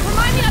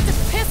 Remind me not to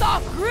piss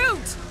off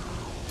Groot!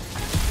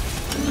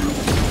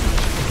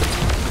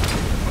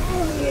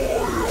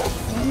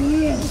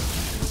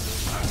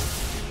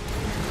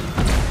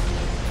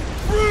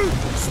 Brute!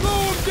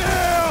 Slow him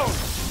down!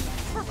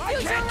 For I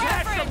future can't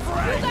catch the reference,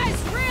 break. you guys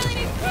really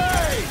need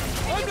Hey!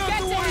 Can I'm you not get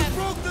the to one him? who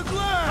broke the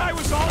glass! I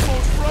was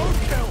almost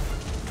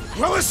roadkill.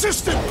 Well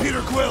assisted,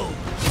 Peter Quill!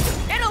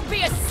 It'll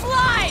be a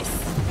slice!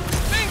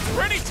 Thing's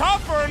pretty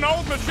tough for an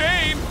old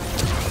machine.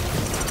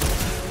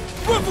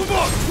 Rip him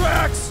up,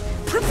 Drax!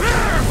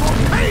 Prepare for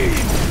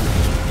pain!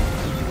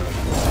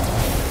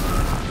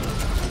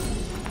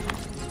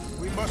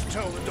 We must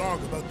tell the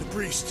dog about the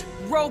priest.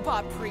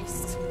 Robot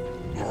priest.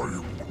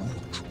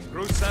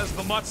 Groot says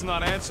the mutt's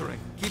not answering.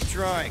 Keep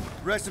trying.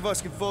 The rest of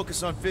us can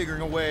focus on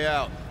figuring a way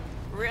out.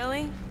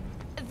 Really?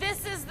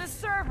 This is the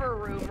server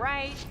room,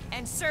 right?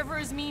 And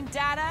servers mean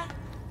data?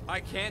 I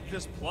can't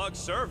just plug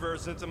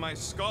servers into my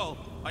skull.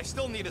 I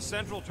still need a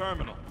central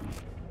terminal.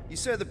 You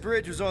said the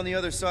bridge was on the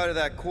other side of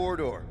that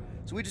corridor,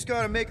 so we just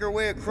gotta make our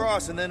way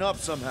across and then up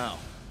somehow.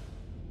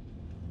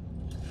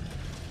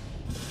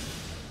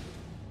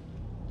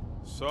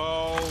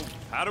 So,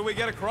 how do we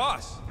get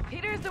across?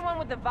 Peter's the one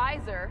with the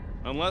visor.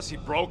 Unless he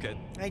broke it.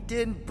 I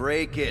didn't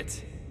break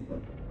it.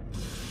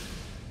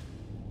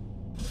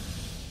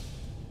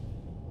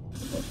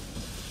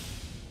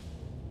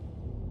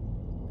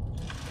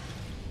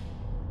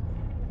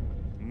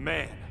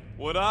 Man,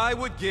 what I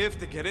would give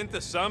to get into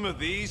some of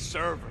these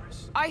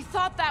servers. I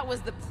thought that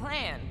was the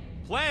plan.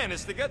 Plan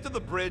is to get to the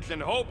bridge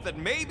and hope that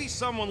maybe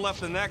someone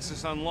left the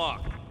Nexus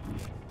unlocked.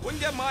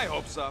 Wouldn't get my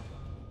hopes up.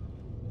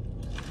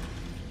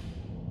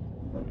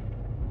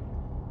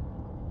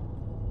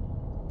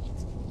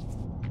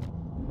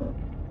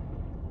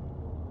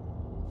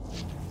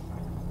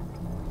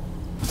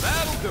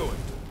 That'll do it.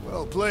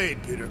 Well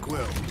played, Peter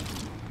Quill.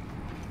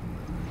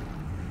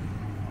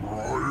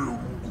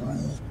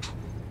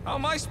 How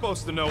am I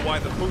supposed to know why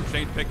the pooch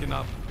ain't picking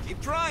up?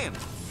 Keep trying.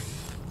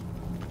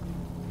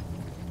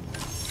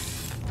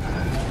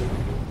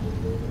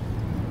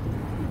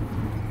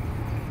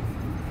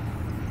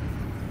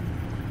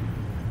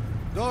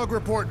 Dog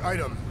report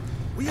item.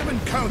 We have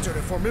encountered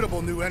a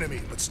formidable new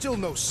enemy, but still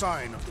no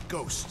sign of the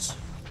ghosts.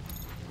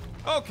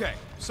 Okay,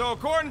 so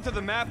according to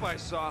the map I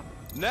saw,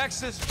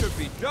 Nexus should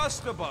be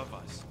just above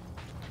us.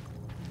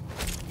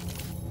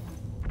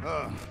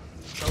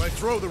 Shall I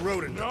throw the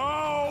rodent? No!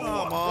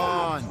 Come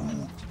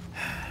on!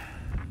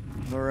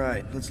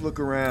 Alright, let's look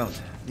around.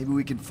 Maybe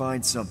we can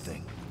find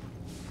something.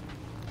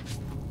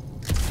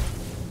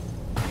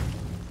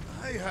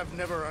 I have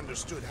never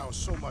understood how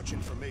so much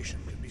information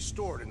can be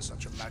stored in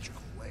such a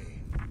magical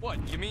way. What,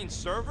 you mean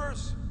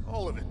servers?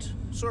 All of it.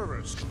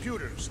 Servers,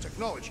 computers,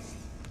 technology.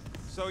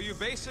 So you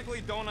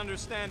basically don't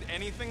understand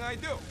anything I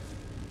do?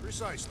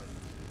 Precisely.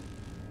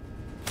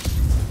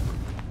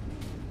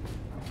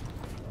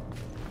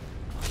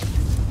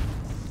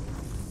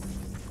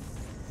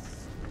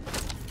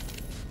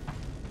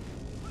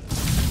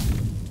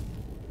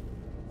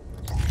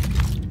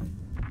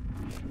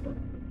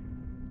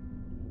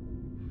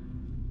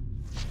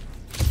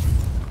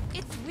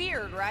 It's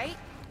weird, right?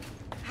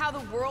 How the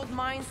world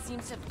mind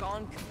seems to have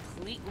gone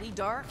completely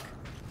dark.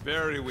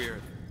 Very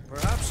weird.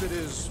 Perhaps it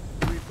is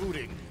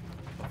rebooting.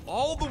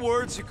 All the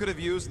words you could have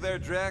used there,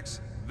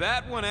 Drax,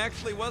 that one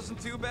actually wasn't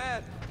too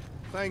bad.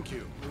 Thank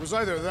you. It was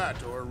either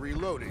that or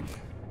reloading.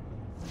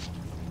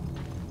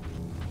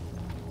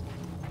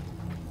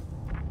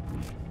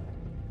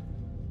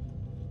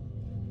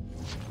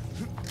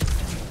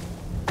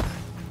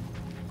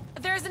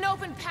 There's an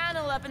open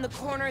panel up in the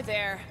corner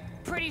there.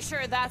 Pretty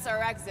sure that's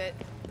our exit.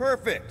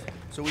 Perfect!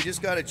 So we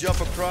just gotta jump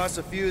across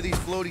a few of these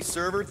floaty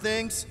server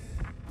things?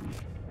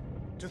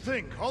 To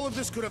think, all of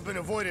this could have been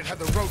avoided had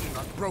the rodent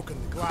not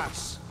broken the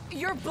glass.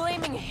 You're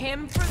blaming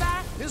him for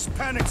that? His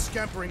panic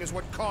scampering is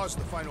what caused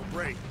the final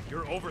break.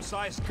 Your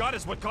oversized gut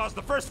is what caused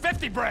the first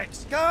 50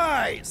 breaks!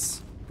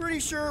 Guys! Pretty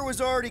sure it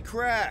was already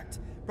cracked.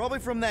 Probably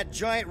from that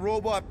giant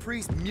robot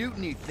priest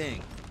mutiny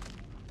thing.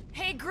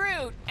 Hey,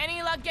 Groot,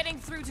 any luck getting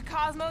through to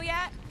Cosmo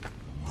yet?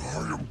 I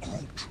am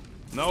Groot.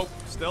 Nope,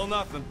 still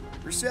nothing.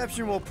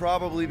 Reception will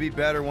probably be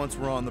better once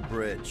we're on the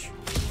bridge.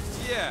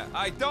 Yeah,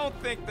 I don't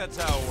think that's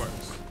how it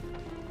works.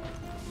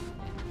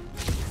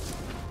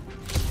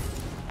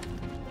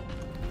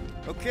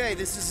 Okay,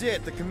 this is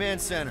it, the command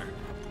center.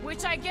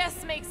 Which I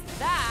guess makes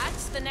that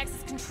the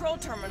Nexus control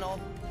terminal.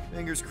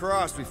 Fingers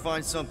crossed we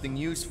find something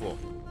useful.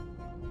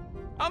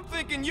 I'm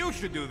thinking you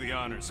should do the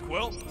honors,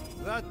 Quill.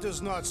 That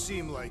does not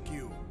seem like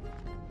you.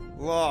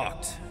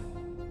 Locked.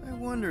 I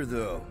wonder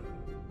though.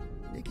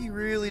 Nikki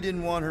really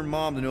didn't want her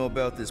mom to know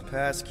about this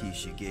passkey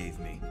she gave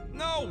me.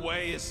 No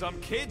way is some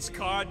kid's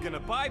card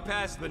gonna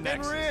bypass the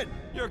Nexus. we're in.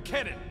 You're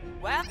kidding.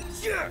 Well,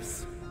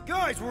 Yes!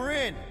 Guys, we're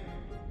in!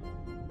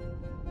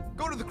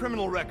 Go to the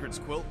criminal records,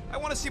 Quill. I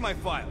want to see my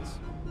files.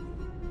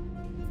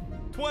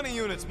 20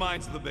 units,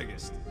 mine's the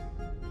biggest.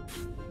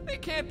 They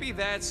can't be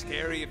that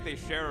scary if they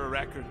share a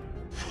record.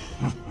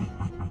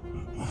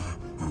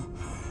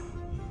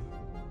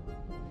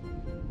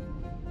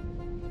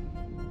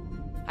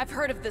 I've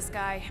heard of this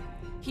guy.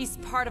 He's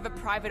part of a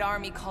private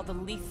army called the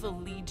Lethal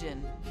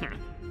Legion.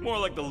 More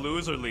like the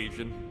Loser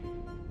Legion.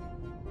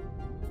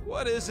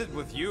 What is it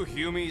with you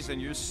Humies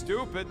and your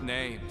stupid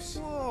names?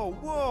 Whoa,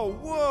 whoa,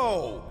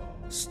 whoa!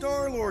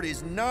 Star-Lord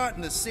is not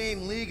in the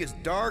same league as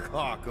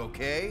Darkhawk,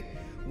 okay?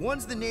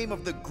 One's the name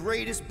of the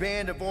greatest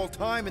band of all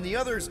time, and the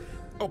other's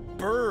a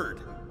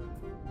bird.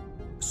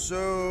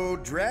 So,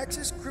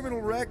 Drax's criminal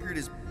record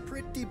is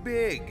pretty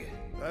big.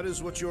 That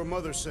is what your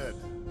mother said.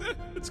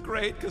 It's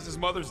great, because his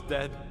mother's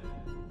dead.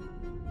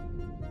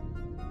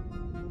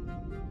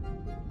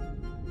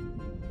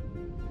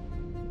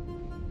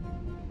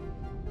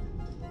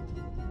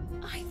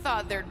 I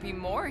thought there'd be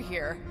more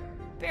here.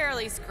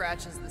 Barely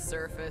scratches the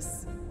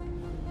surface.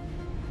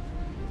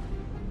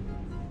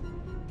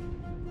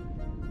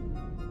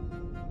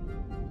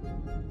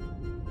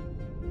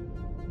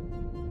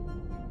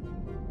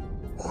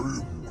 I am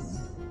Groot.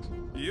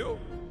 You?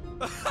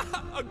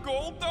 A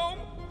gold dome?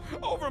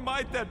 Over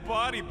my dead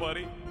body,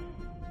 buddy.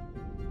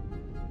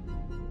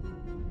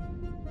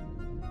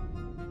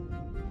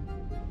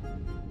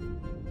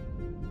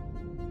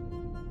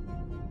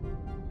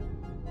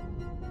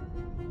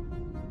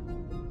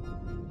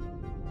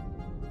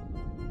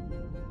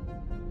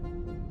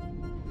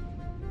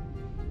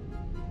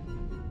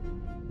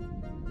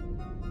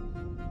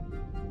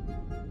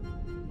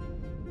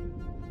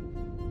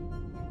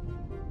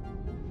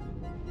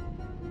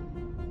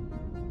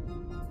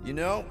 You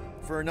know,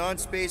 for a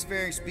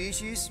non-spacefaring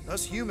species,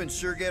 us humans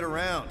sure get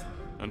around.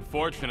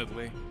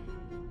 Unfortunately.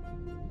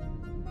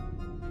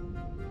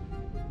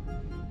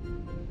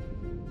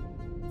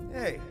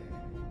 Hey,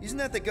 isn't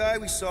that the guy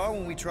we saw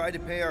when we tried to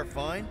pay our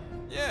fine?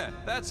 Yeah,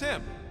 that's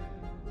him.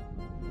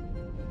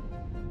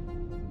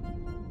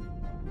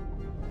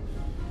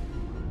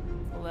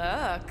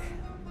 Look,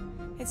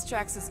 it's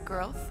Drax's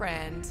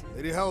girlfriend.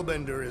 Lady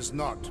Hellbender is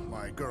not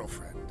my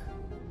girlfriend.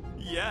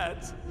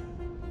 Yet.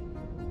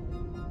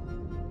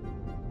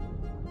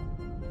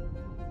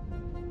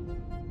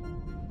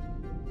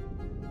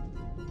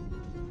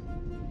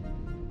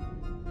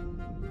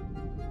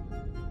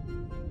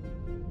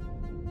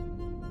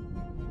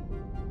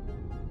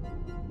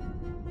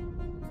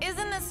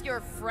 this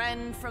your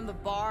friend from the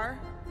bar?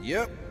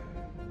 Yep.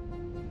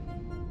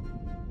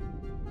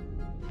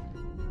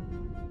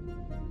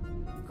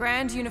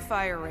 Grand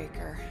Unifier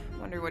Raker.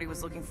 Wonder what he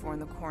was looking for in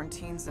the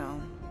quarantine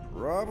zone.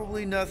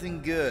 Probably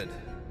nothing good.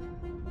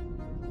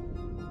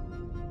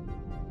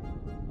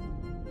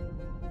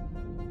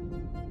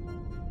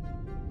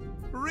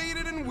 Read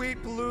it and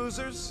weep,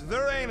 losers.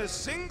 There ain't a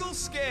single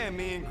scam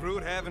me and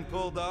Groot haven't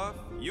pulled off.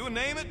 You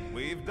name it,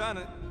 we've done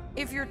it.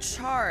 If you're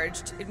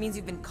charged, it means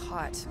you've been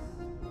caught.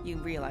 You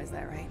realize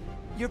that, right?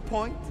 Your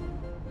point?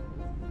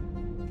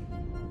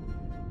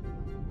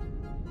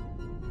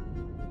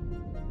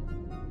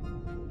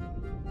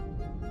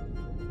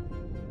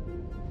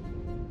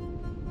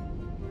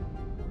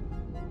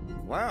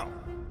 Wow.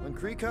 When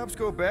Kree cops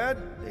go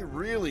bad, they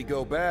really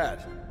go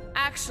bad.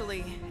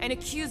 Actually, an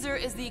accuser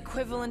is the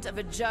equivalent of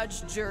a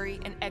judge, jury,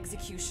 and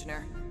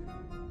executioner.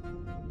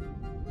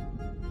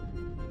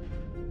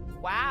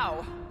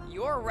 Wow,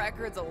 your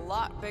record's a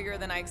lot bigger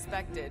than I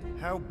expected.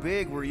 How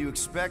big were you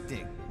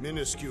expecting?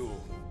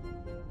 Minuscule.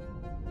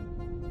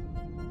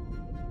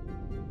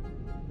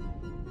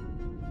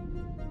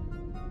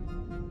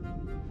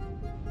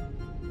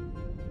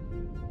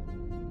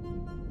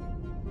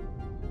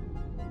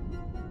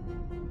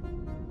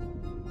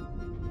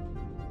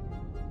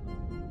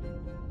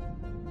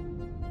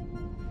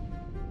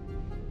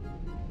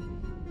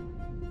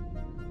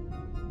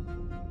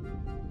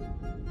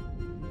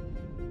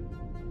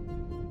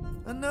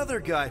 Another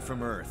guy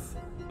from Earth.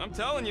 I'm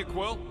telling you,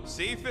 Quill,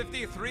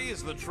 C-53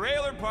 is the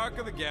trailer park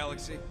of the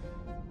galaxy.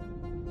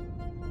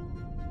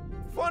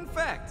 Fun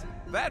fact,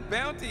 that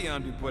bounty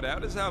Yondu put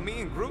out is how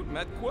me and Groot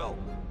met Quill.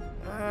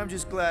 I'm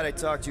just glad I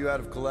talked you out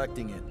of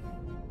collecting it.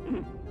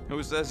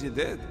 Who says you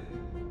did?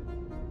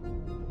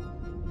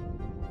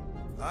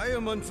 I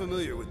am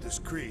unfamiliar with this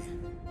Kree.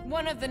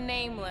 One of the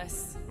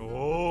Nameless.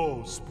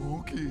 Oh,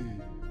 spooky.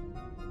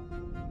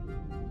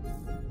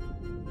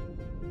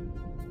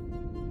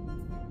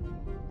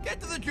 Get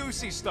to the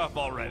juicy stuff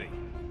already.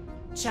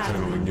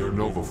 Channeling your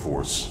Nova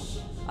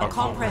Force. A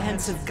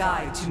comprehensive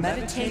guide to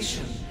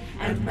meditation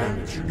and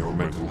managing your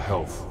mental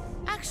health.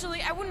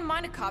 Actually, I wouldn't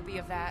mind a copy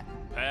of that.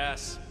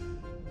 Pass.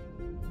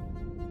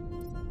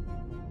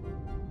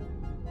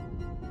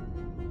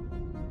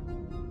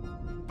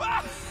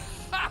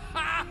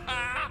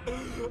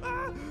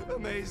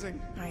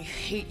 Amazing. I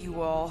hate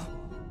you all.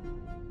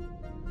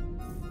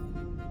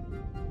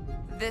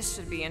 This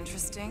should be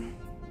interesting.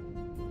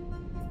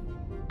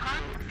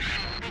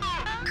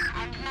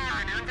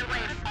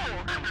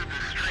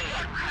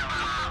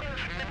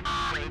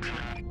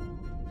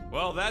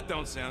 Well, that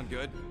don't sound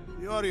good.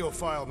 The audio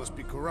file must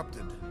be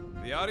corrupted.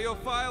 The audio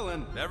file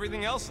and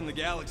everything else in the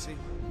galaxy.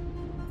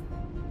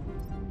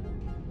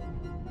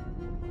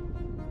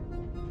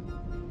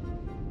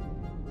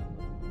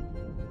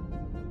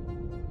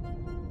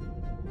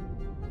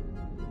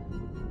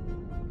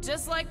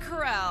 Just like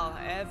ko-rel,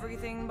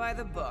 everything by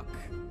the book.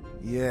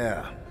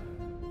 Yeah.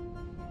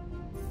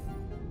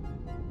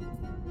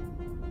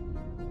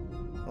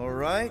 All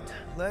right,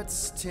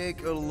 let's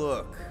take a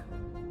look.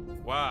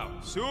 Wow,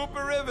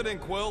 super riveting,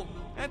 Quill.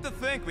 And to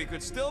think we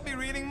could still be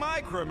reading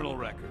my criminal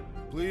record.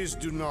 Please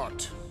do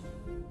not.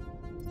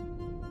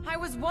 I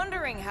was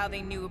wondering how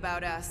they knew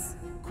about us.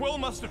 Quill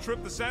must have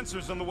tripped the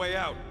sensors on the way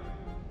out.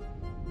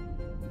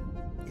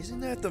 Isn't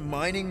that the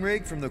mining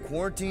rig from the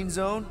quarantine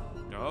zone?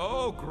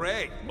 Oh,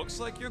 great. Looks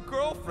like your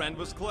girlfriend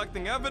was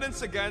collecting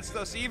evidence against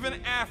us even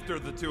after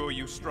the two of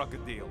you struck a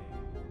deal.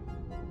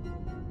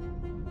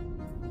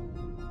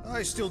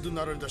 I still do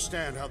not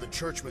understand how the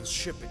Churchman's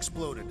ship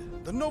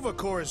exploded. The Nova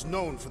Corps is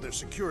known for their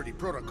security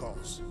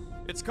protocols.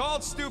 It's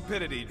called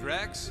stupidity,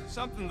 Drax.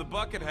 Something the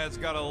Buckethead's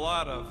got a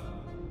lot of.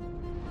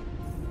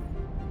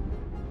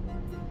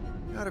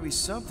 Gotta be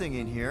something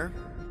in here.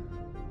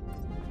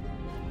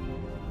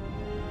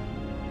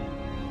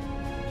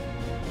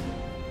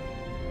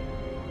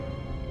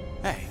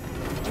 Hey,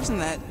 isn't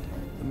that...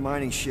 The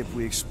mining ship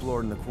we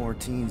explored in the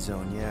quarantine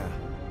zone, yeah.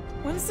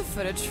 When's the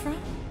footage from?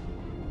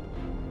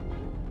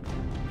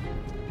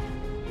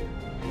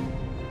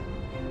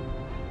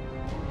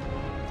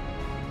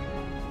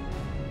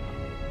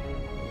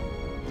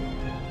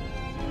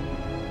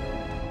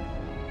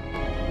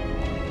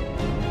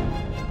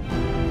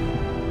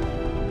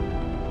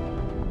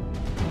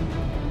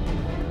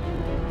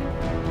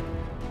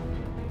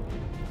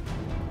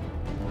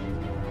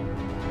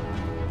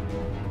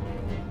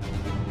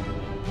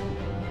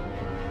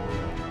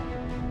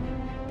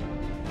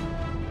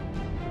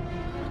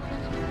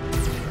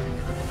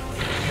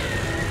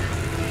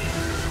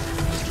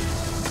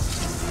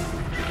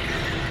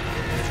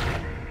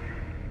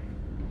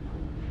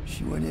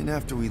 She went in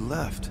after we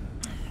left.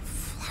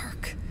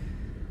 Flark.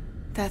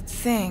 That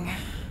thing.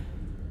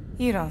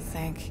 You don't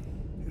think?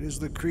 It is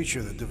the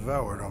creature that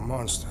devoured our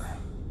monster.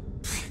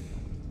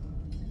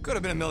 Could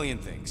have been a million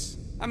things.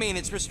 I mean,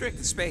 it's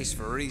restricted space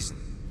for a reason.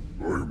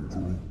 I am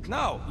Groot.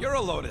 No, you're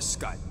a load of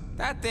scud.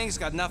 That thing's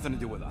got nothing to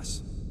do with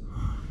us.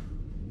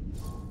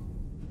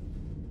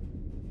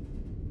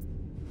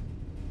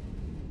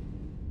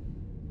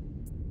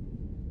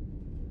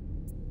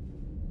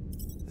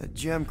 That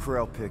gem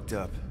ko-rel picked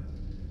up.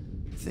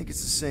 I think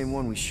it's the same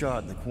one we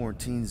shot in the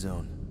quarantine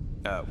zone.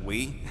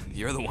 We?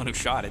 You're the one who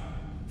shot it.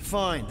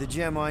 Fine, the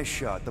gem I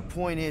shot. The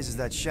point is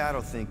that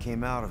shadow thing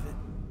came out of it.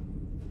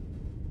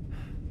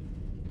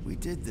 We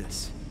did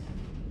this.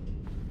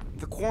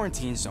 The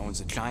quarantine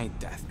zone's a giant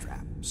death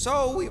trap.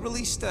 So we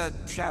released a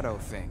shadow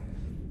thing.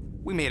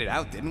 We made it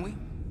out, didn't we?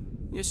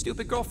 Your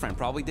stupid girlfriend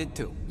probably did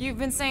too. You've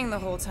been saying the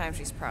whole time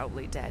she's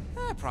probably dead.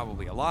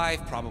 Probably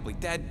alive, probably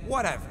dead,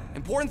 whatever.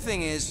 Important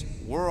thing is,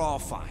 we're all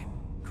fine.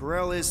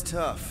 ko-rel is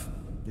tough.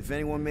 If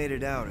anyone made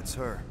it out, it's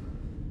her.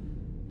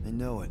 I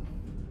know it.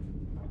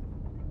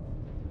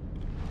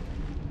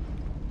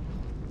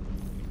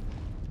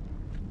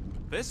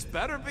 This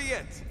better be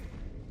it.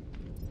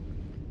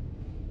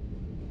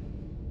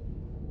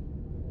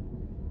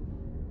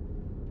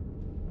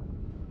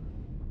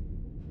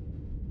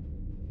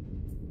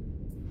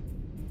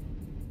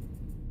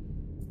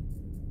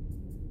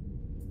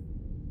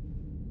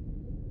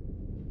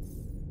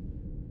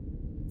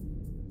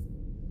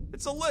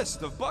 It's a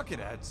list of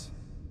bucketheads.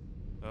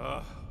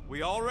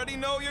 We already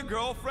know your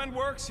girlfriend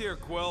works here,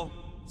 Quill.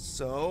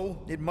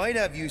 So? It might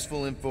have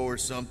useful info or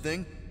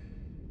something.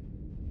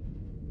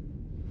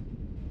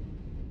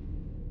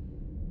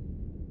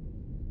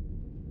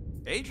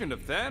 Agent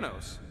of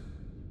Thanos.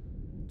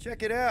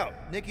 Check it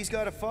out. Nikki's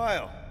got a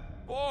file.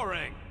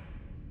 Boring.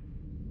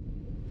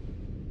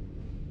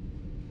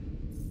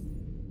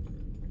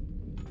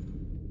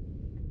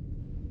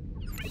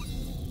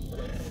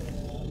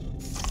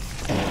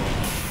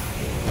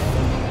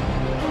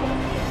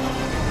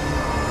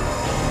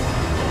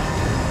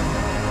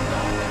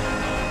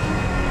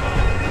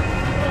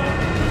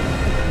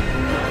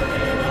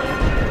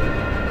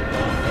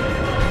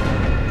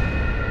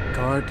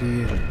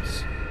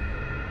 Guardians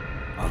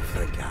of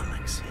the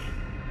Galaxy.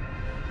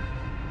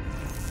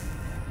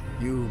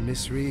 You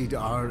misread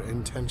our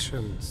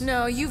intentions.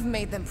 No, you've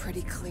made them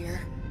pretty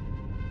clear.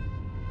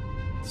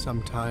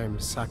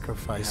 Sometimes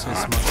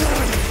sacrifices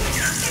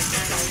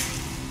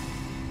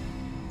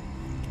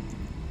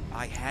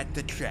I had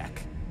to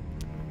check.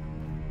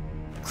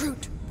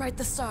 Groot, write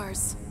the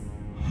stars.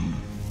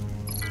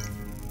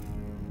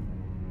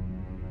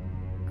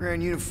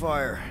 Grand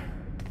Unifier.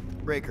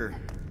 Breaker.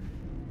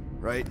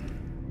 Right?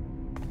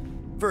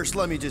 First,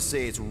 let me just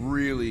say it's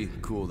really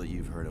cool that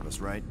you've heard of us,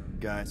 right,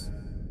 guys?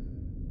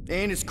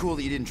 And it's cool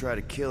that you didn't try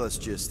to kill us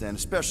just then,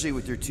 especially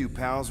with your two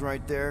pals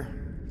right there.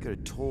 You could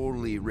have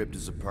totally ripped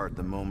us apart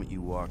the moment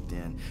you walked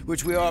in,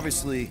 which we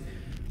obviously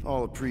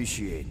all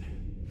appreciate.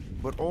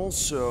 But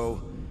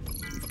also,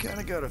 we've kind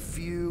of got a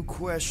few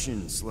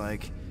questions,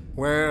 like...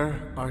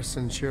 Where are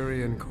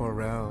Centurion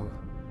ko-rel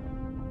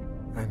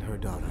and her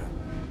daughter?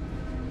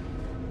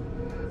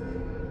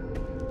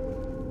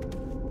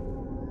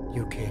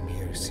 You came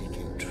here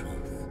seeking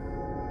truth.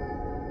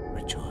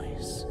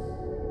 Rejoice.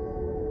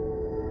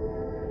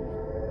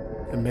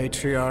 The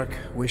matriarch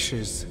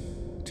wishes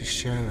to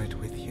share it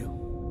with you.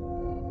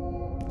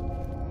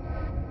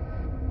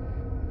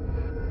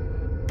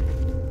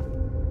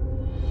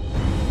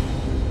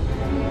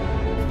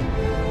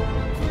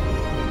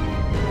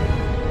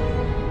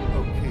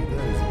 Okay,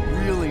 that is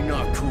really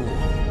not cool.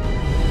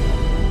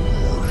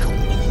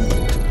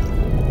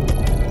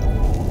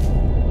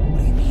 What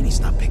do you mean he's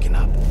not picking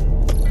up?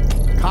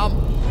 Come!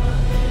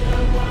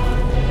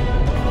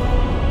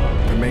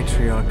 The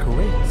matriarch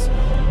awaits.